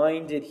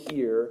reminded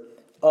here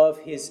of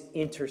his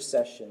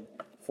intercession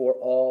for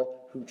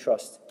all who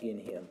trust in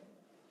him,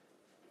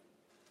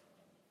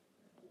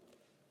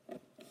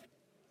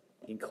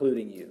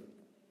 including you.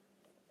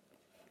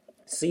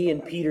 See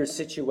in Peter's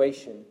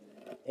situation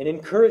an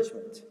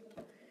encouragement.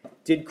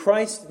 Did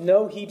Christ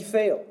know he'd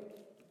fail?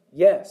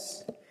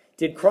 Yes.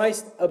 Did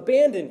Christ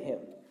abandon him?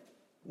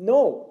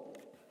 No.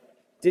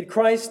 Did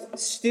Christ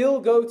still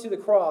go to the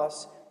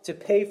cross to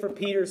pay for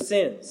Peter's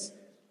sins?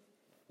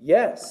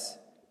 Yes.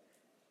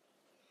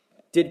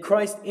 Did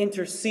Christ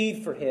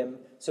intercede for him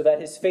so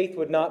that his faith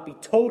would not be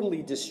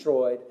totally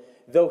destroyed,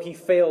 though he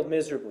failed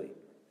miserably?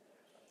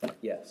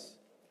 Yes.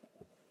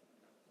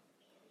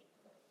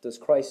 Does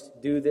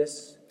Christ do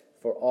this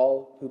for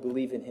all who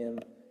believe in him?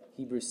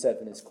 Hebrews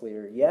 7 is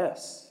clear.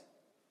 Yes.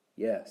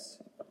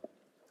 Yes.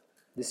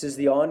 This is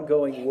the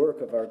ongoing work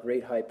of our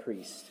great high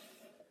priest.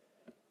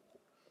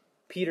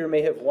 Peter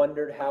may have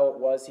wondered how it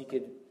was he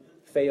could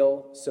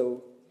fail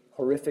so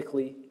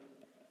horrifically.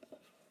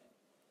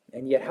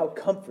 And yet how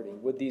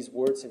comforting would these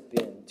words have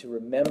been to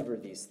remember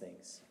these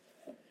things.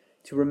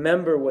 To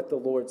remember what the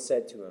Lord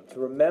said to him. To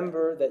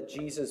remember that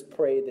Jesus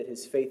prayed that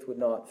his faith would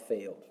not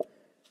fail.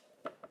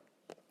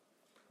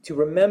 To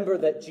remember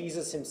that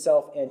Jesus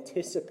himself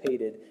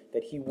anticipated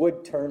that he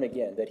would turn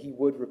again, that he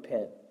would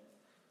repent.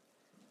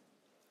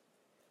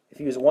 If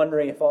he was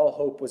wondering if all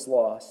hope was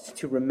lost,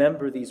 to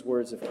remember these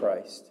words of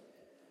Christ.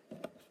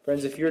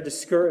 Friends, if you're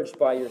discouraged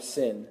by your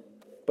sin,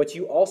 but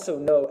you also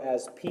know,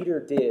 as Peter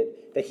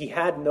did, that he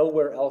had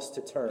nowhere else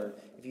to turn.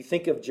 If you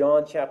think of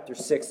John chapter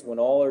 6, when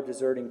all are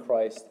deserting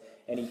Christ,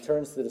 and he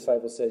turns to the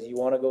disciples and says, "You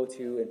want to go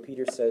to?" And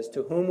Peter says,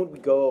 "To whom would we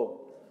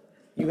go?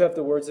 You have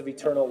the words of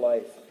eternal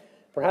life."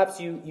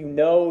 Perhaps you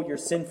know your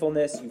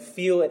sinfulness, you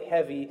feel it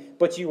heavy,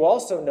 but you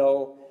also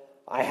know,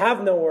 I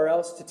have nowhere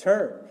else to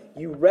turn.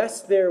 You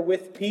rest there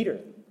with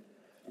Peter.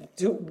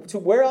 To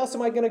where else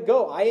am I going to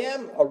go? I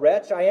am a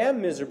wretch, I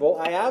am miserable,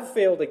 I have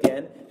failed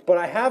again, but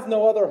I have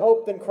no other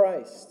hope than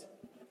Christ.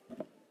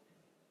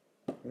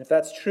 And if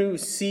that's true,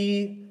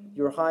 see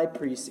your high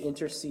priest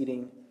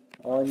interceding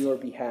on your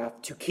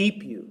behalf to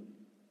keep you.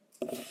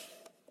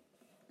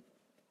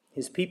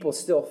 His people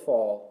still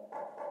fall,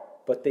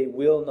 but they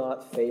will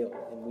not fail,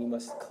 and we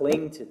must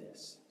cling to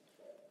this.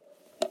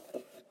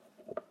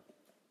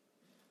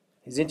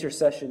 His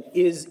intercession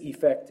is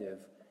effective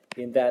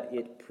in that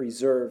it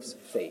preserves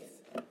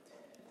faith.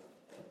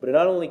 But it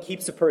not only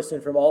keeps a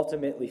person from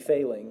ultimately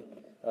failing,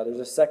 there's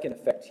a second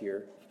effect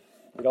here.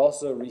 It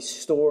also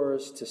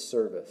restores to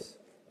service.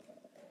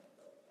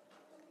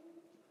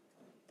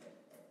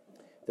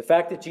 The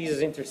fact that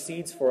Jesus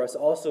intercedes for us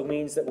also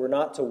means that we're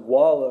not to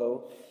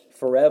wallow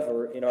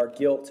forever in our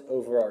guilt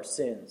over our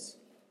sins.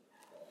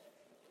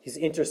 His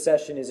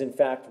intercession is in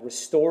fact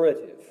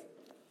restorative.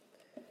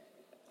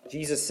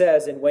 Jesus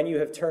says, "And when you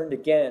have turned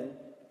again,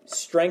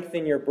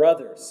 strengthen your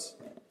brothers."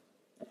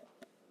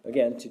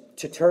 Again,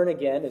 to turn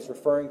again is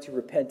referring to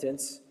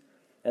repentance.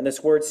 And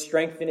this word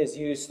strengthen is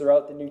used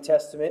throughout the New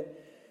Testament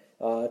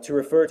to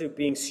refer to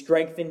being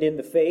strengthened in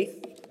the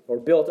faith or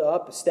built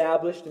up,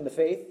 established in the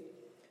faith.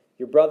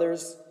 Your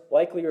brothers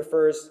likely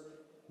refers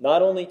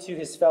not only to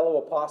his fellow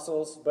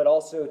apostles, but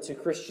also to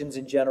Christians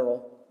in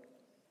general.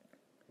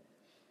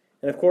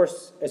 And of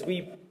course, as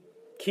we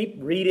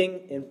keep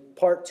reading in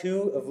part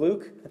 2 of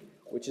Luke,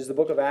 which is the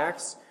book of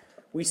Acts,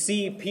 we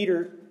see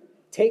Peter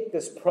take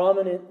this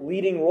prominent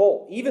leading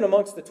role. Even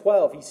amongst the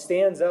 12, he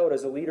stands out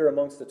as a leader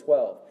amongst the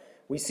 12.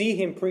 We see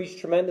him preach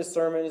tremendous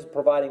sermons,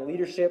 providing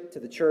leadership to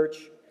the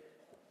church.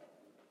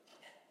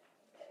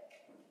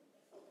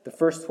 The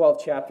first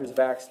 12 chapters of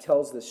Acts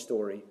tells this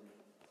story.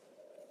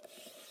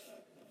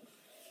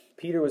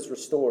 Peter was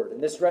restored,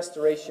 and this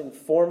restoration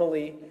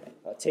formally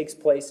takes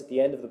place at the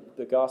end of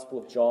the Gospel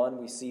of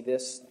John. We see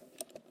this.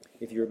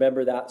 If you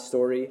remember that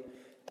story,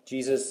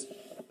 Jesus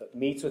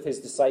meets with his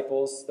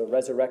disciples. The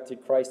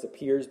resurrected Christ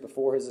appears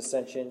before his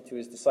ascension to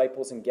his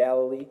disciples in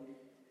Galilee.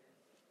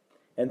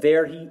 And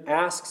there he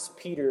asks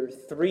Peter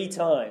 3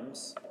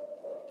 times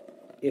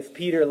if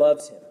Peter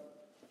loves him.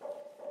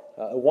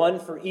 One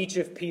for each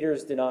of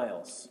Peter's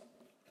denials.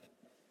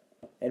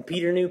 And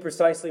Peter knew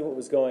precisely what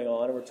was going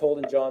on. And we're told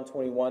in John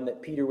 21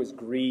 that Peter was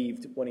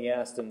grieved when he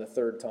asked him the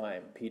 3rd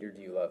time, "Peter,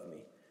 do you love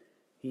me?"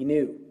 He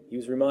knew. He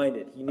was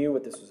reminded. He knew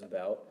what this was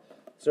about.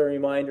 It's a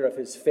reminder of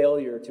his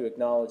failure to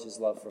acknowledge his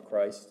love for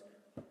Christ.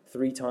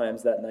 3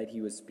 times that night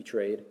he was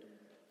betrayed.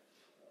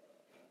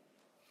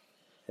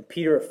 And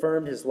Peter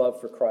affirmed his love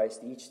for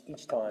Christ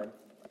each time.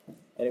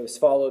 And it was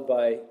followed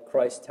by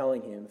Christ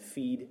telling him,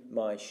 "Feed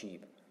my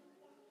sheep.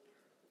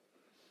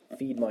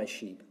 Feed my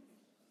sheep."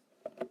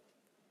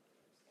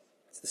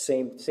 It's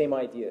the same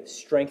idea.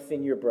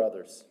 Strengthen your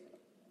brothers.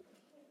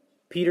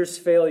 Peter's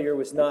failure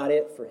was not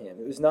it for him.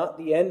 It was not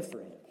the end for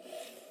him.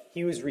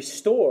 He was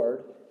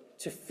restored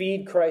to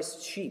feed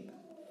Christ's sheep.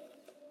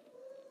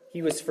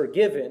 He was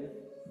forgiven,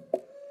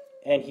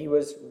 and he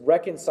was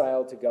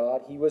reconciled to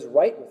God. He was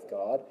right with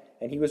God,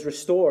 and he was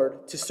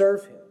restored to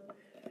serve him.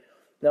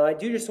 Now, I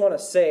do just want to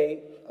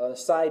say, on a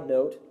side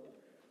note,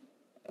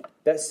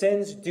 that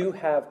sins do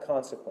have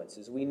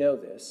consequences. We know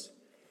this.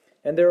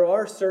 And there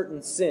are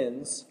certain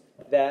sins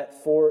that,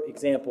 for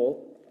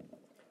example,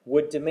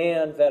 would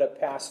demand that a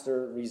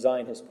pastor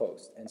resign his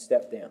post and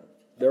step down.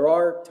 There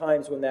are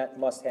times when that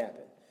must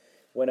happen.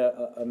 When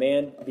a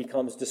man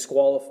becomes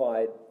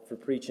disqualified for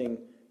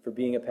preaching, for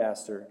being a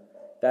pastor,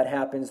 that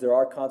happens. There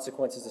are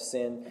consequences of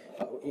sin.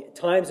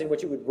 Times in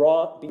which it would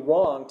be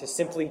wrong to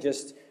simply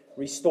just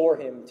restore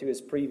him to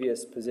his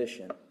previous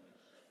position.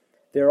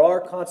 There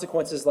are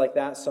consequences like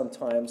that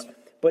sometimes.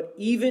 But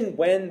even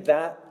when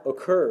that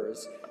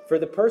occurs, for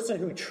the person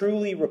who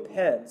truly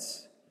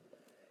repents,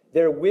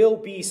 there will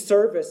be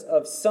service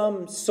of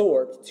some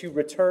sort to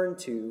return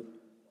to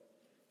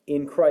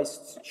in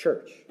Christ's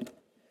church.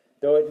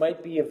 Though it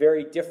might be a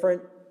very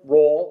different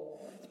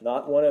role,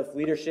 not one of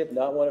leadership,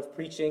 not one of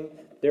preaching,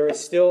 there is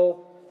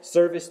still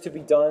service to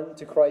be done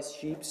to Christ's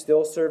sheep,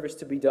 still service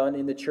to be done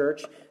in the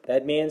church.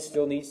 That man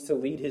still needs to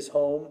lead his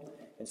home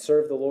and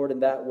serve the Lord in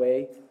that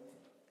way.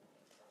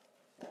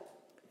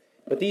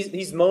 But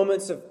these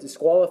moments of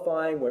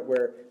disqualifying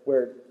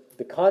where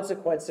the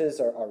consequences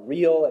are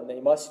real and they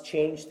must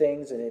change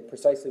things and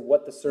precisely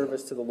what the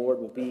service to the Lord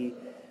will be,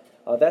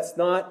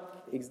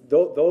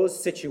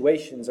 those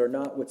situations are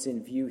not what's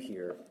in view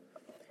here.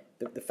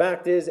 The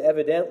fact is,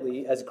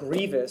 evidently, as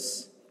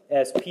grievous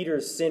as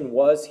Peter's sin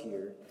was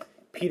here,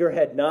 Peter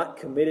had not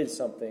committed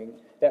something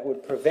that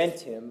would prevent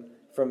him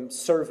from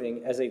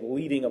serving as a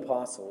leading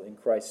apostle in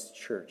Christ's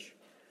church.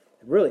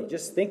 Really,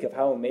 just think of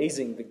how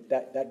amazing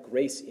that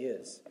grace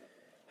is.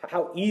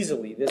 How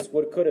easily this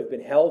could have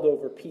been held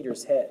over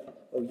Peter's head.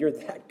 Oh, you're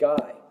that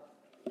guy.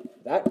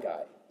 That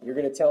guy. You're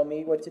going to tell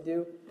me what to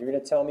do? You're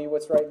going to tell me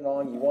what's right and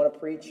wrong? You want to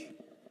preach?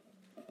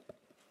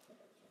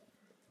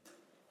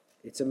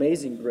 It's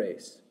amazing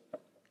grace.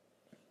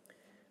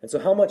 And so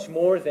how much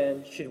more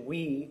then should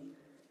we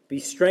be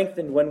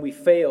strengthened when we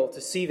fail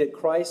to see that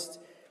Christ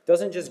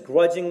doesn't just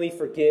grudgingly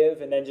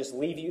forgive and then just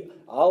leave you,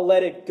 I'll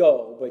let it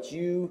go, but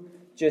you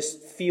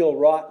just feel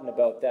rotten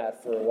about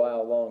that for a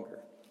while longer,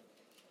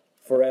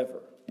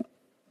 forever.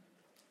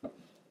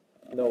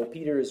 No,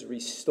 Peter is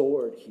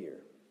restored here.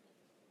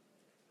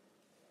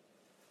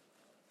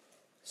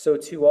 So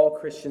too, all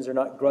Christians are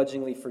not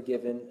grudgingly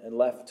forgiven and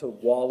left to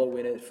wallow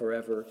in it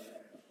forever.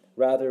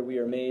 Rather, we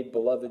are made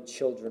beloved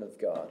children of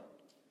God.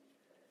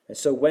 And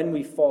so when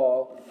we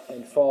fall,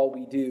 and fall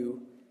we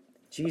do,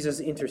 Jesus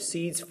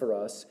intercedes for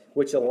us,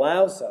 which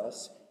allows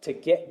us to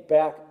get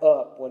back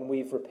up when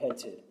we've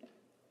repented.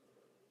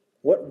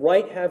 What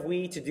right have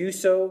we to do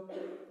so?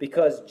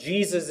 Because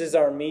Jesus is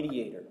our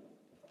mediator.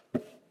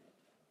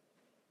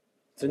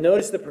 So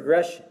notice the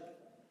progression.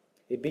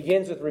 It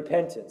begins with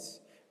repentance.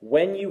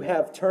 When you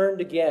have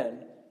turned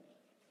again,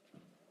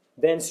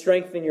 then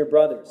strengthen your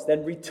brothers.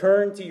 Then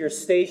return to your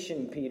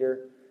station,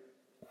 Peter.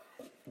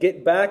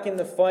 Get back in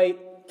the fight.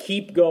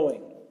 Keep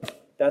going.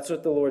 That's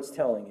what the Lord's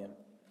telling him.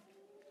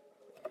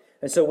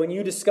 And so when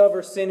you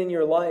discover sin in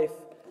your life,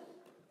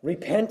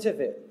 repent of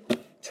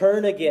it.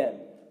 Turn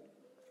again.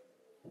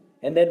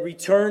 And then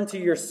return to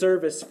your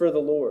service for the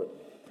Lord.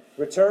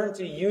 Return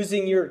to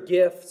using your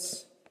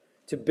gifts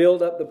to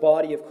build up the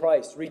body of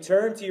Christ.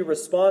 Return to your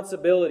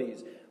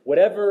responsibilities.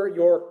 Whatever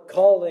your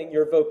calling,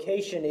 your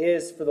vocation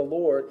is for the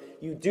Lord,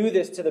 you do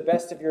this to the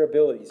best of your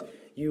abilities.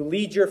 You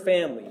lead your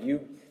family.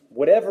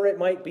 Whatever it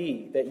might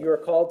be that you are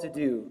called to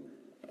do,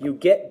 you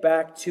get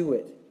back to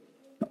it.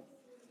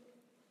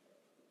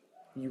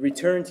 You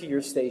return to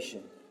your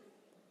station.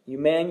 You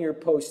man your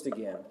post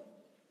again.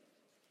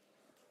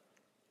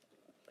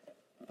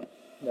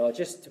 Now,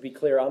 just to be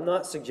clear, I'm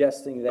not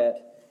suggesting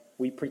that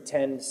we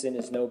pretend sin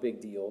is no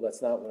big deal.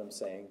 That's not what I'm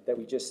saying. That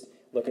we just,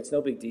 look, it's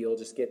no big deal.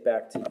 Just get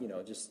back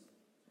to, just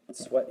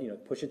sweat,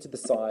 push it to the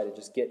side and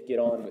just get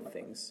on with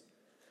things.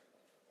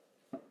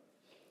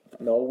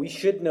 No, we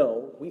should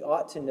know, we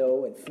ought to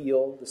know and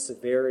feel the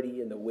severity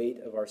and the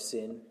weight of our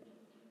sin.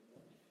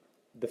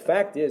 The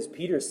fact is,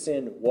 Peter's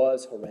sin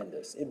was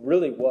horrendous. It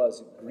really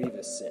was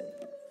grievous sin.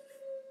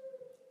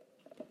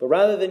 But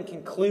rather than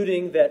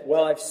concluding that,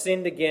 well, I've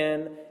sinned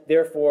again,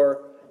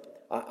 therefore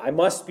I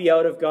must be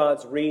out of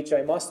God's reach,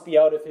 I must be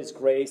out of His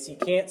grace, He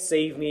can't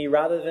save me,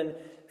 rather than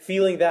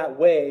feeling that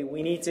way,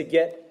 we need to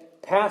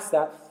get past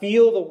that,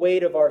 feel the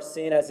weight of our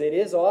sin as it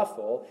is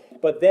awful,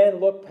 but then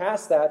look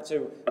past that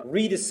to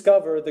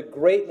rediscover the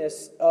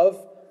greatness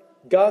of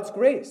God's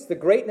grace, the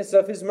greatness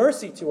of His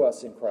mercy to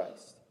us in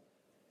Christ.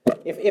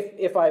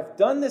 If I've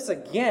done this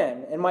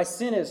again, and my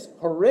sin is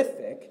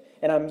horrific,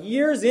 and I'm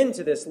years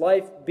into this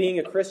life being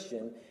a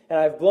Christian, and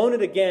I've blown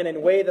it again in a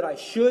way that I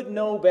should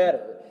know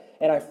better,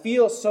 and I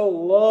feel so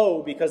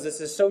low because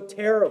this is so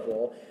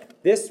terrible,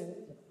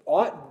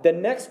 the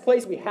next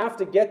place we have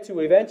to get to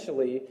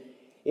eventually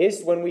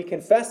is when we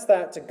confess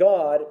that to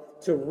God,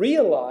 to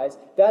realize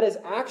that is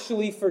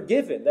actually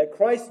forgiven, that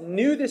Christ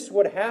knew this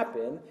would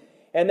happen,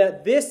 and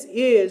that this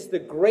is the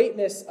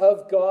greatness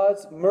of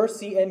God's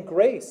mercy and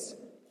grace.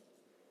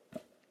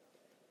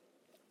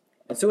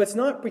 And so it's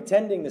not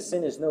pretending the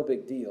sin is no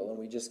big deal and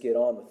we just get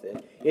on with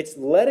it. It's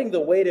letting the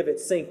weight of it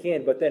sink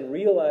in, but then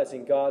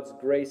realizing God's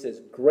grace is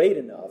great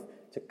enough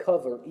to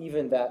cover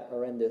even that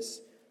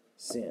horrendous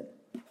sin.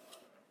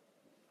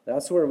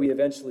 That's where we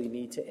eventually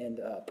need to end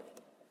up.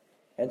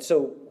 And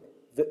so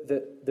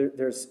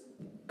there's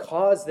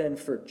cause then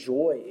for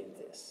joy in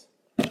this,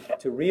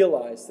 to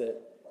realize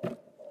that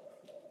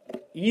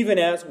even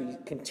as we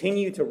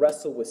continue to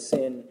wrestle with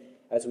sin,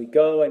 as we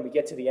go and we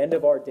get to the end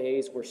of our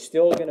days, we're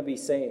still going to be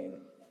saying,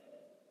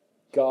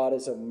 God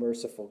is a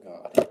merciful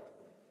God.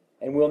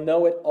 And we'll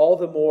know it all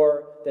the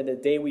more than the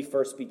day we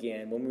first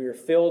began, when we were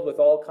filled with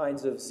all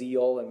kinds of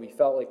zeal and we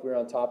felt like we were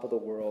on top of the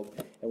world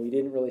and we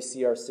didn't really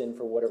see our sin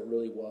for what it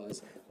really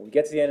was. When we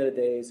get to the end of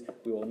the days,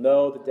 we will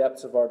know the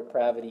depths of our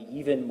depravity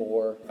even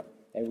more,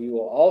 and we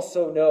will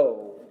also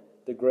know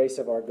the grace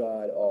of our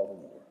God all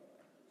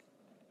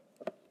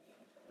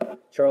the more.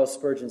 Charles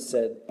Spurgeon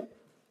said,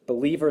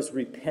 "Believers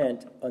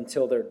repent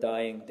until their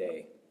dying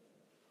day."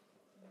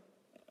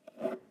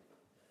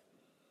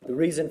 The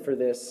reason for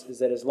this is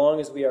that as long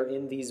as we are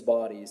in these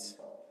bodies,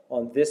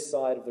 on this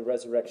side of the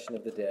resurrection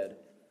of the dead,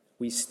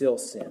 we still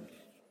sin.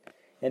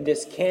 And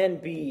this can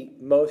be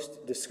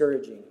most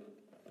discouraging.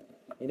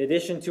 In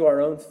addition to our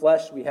own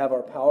flesh, we have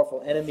our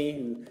powerful enemy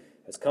who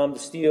has come to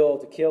steal,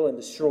 to kill, and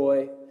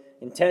destroy,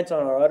 intent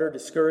on our utter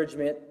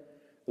discouragement,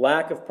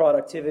 lack of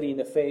productivity in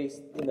the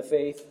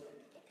faith,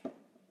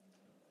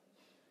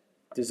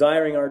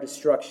 desiring our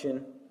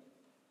destruction.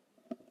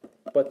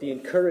 But the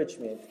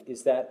encouragement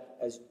is that,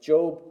 as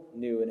Job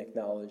knew and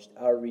acknowledged,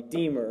 our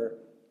Redeemer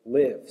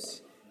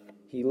lives.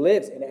 He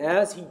lives, and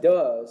as he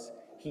does,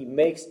 he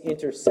makes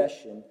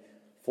intercession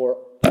for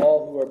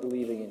all who are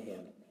believing in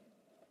him.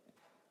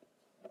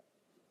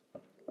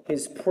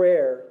 His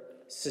prayer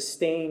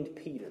sustained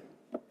Peter.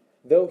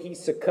 Though he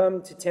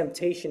succumbed to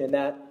temptation in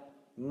that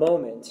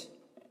moment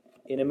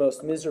in a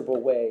most miserable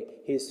way,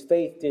 his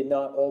faith did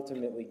not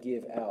ultimately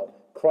give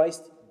out.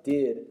 Christ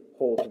did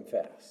hold him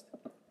fast.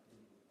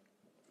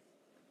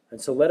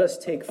 And so let us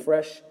take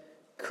fresh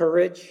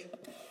courage,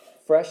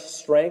 fresh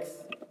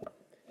strength,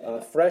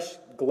 fresh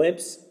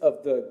glimpse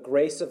of the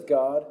grace of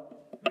God,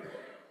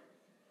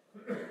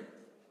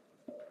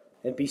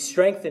 and be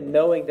strengthened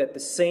knowing that the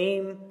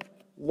same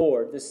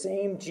Lord, the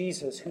same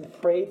Jesus who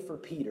prayed for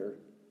Peter,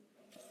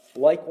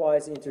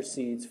 likewise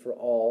intercedes for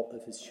all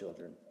of his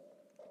children.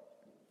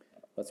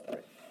 Let's pray.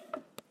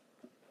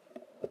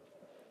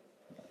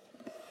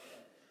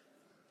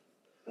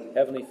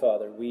 Heavenly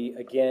Father, we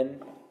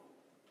again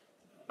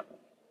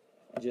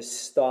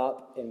just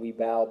stop and we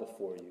bow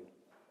before you.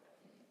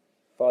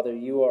 Father,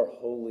 you are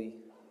holy.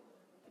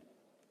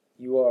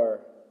 You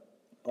are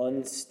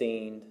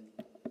unstained.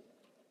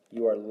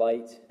 You are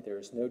light. There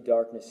is no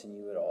darkness in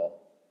you at all.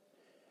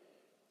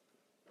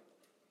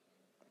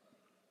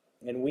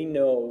 And we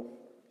know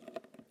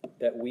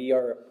that we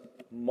are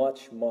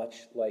much,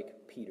 much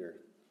like Peter.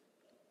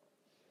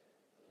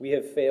 We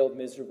have failed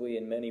miserably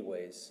in many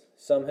ways.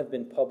 Some have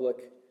been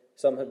public,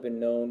 some have been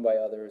known by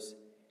others,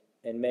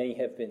 and many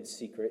have been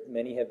secret,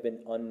 many have been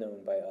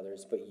unknown by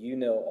others, but you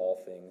know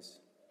all things.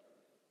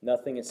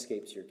 Nothing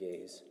escapes your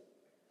gaze.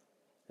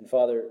 And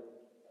Father,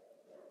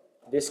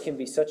 this can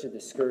be such a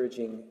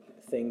discouraging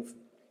thing,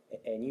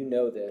 and you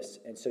know this,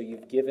 and so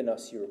you've given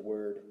us your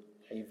word,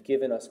 and you've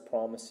given us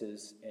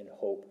promises and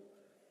hope.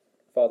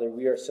 Father,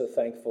 we are so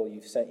thankful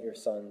you've sent your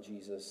Son,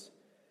 Jesus,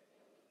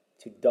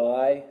 to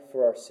die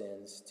for our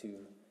sins, to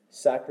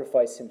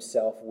sacrifice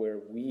himself where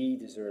we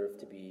deserve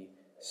to be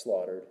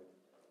slaughtered,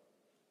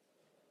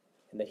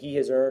 and that he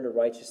has earned a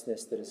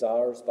righteousness that is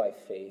ours by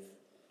faith.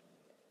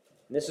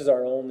 And this is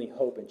our only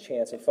hope and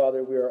chance. And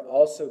Father, we are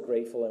also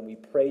grateful and we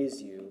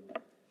praise you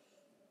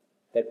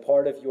that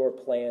part of your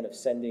plan of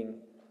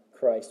sending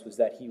Christ was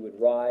that he would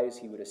rise,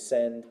 he would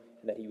ascend,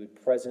 and that he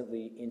would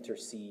presently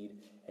intercede,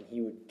 and he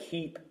would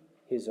keep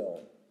his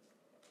own.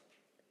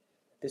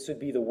 This would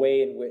be the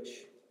way in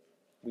which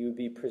we would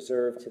be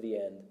preserved to the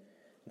end.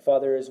 And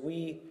Father, as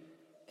we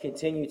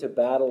continue to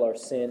battle our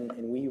sin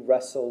and we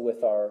wrestle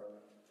with our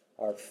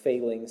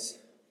failings,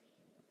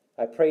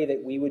 I pray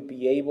that we would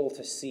be able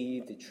to see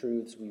the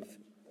truths we've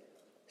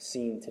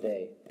seen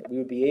today. That we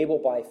would be able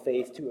by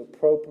faith to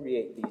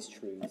appropriate these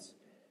truths,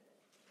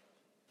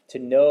 to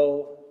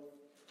know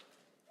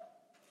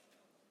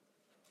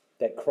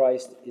that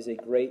Christ is a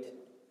great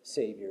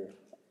Savior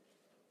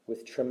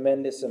with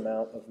tremendous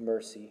amount of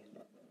mercy,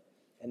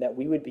 and that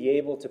we would be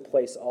able to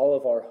place all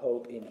of our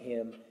hope in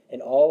him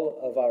and all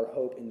of our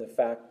hope in the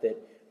fact that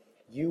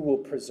you will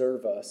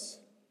preserve us,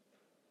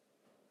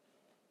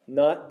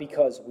 not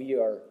because we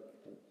are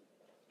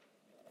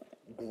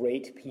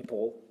great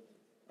people,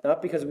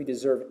 not because we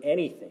deserve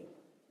anything,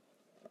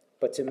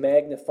 but to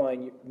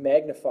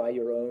magnify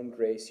your own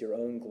grace, your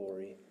own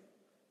glory,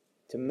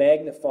 to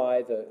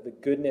magnify the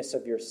goodness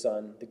of your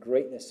Son, the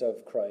greatness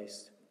of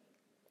Christ.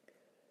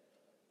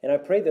 And I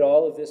pray that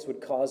all of this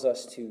would cause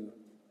us to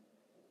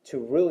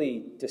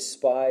really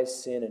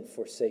despise sin and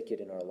forsake it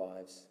in our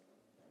lives.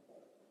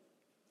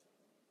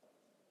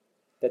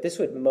 That this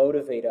would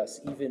motivate us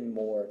even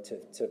more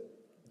to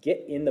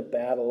get in the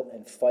battle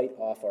and fight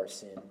off our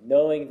sin,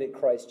 knowing that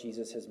Christ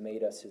Jesus has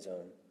made us his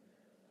own.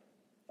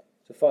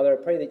 So, Father,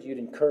 I pray that you'd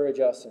encourage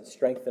us and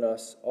strengthen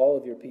us, all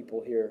of your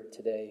people here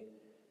today.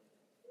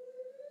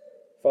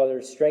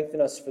 Father,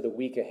 strengthen us for the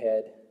week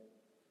ahead.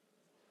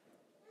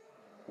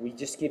 We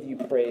just give you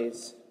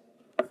praise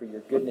for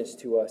your goodness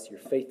to us, your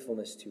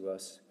faithfulness to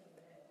us.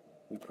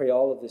 We pray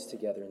all of this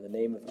together in the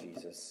name of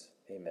Jesus.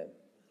 Amen.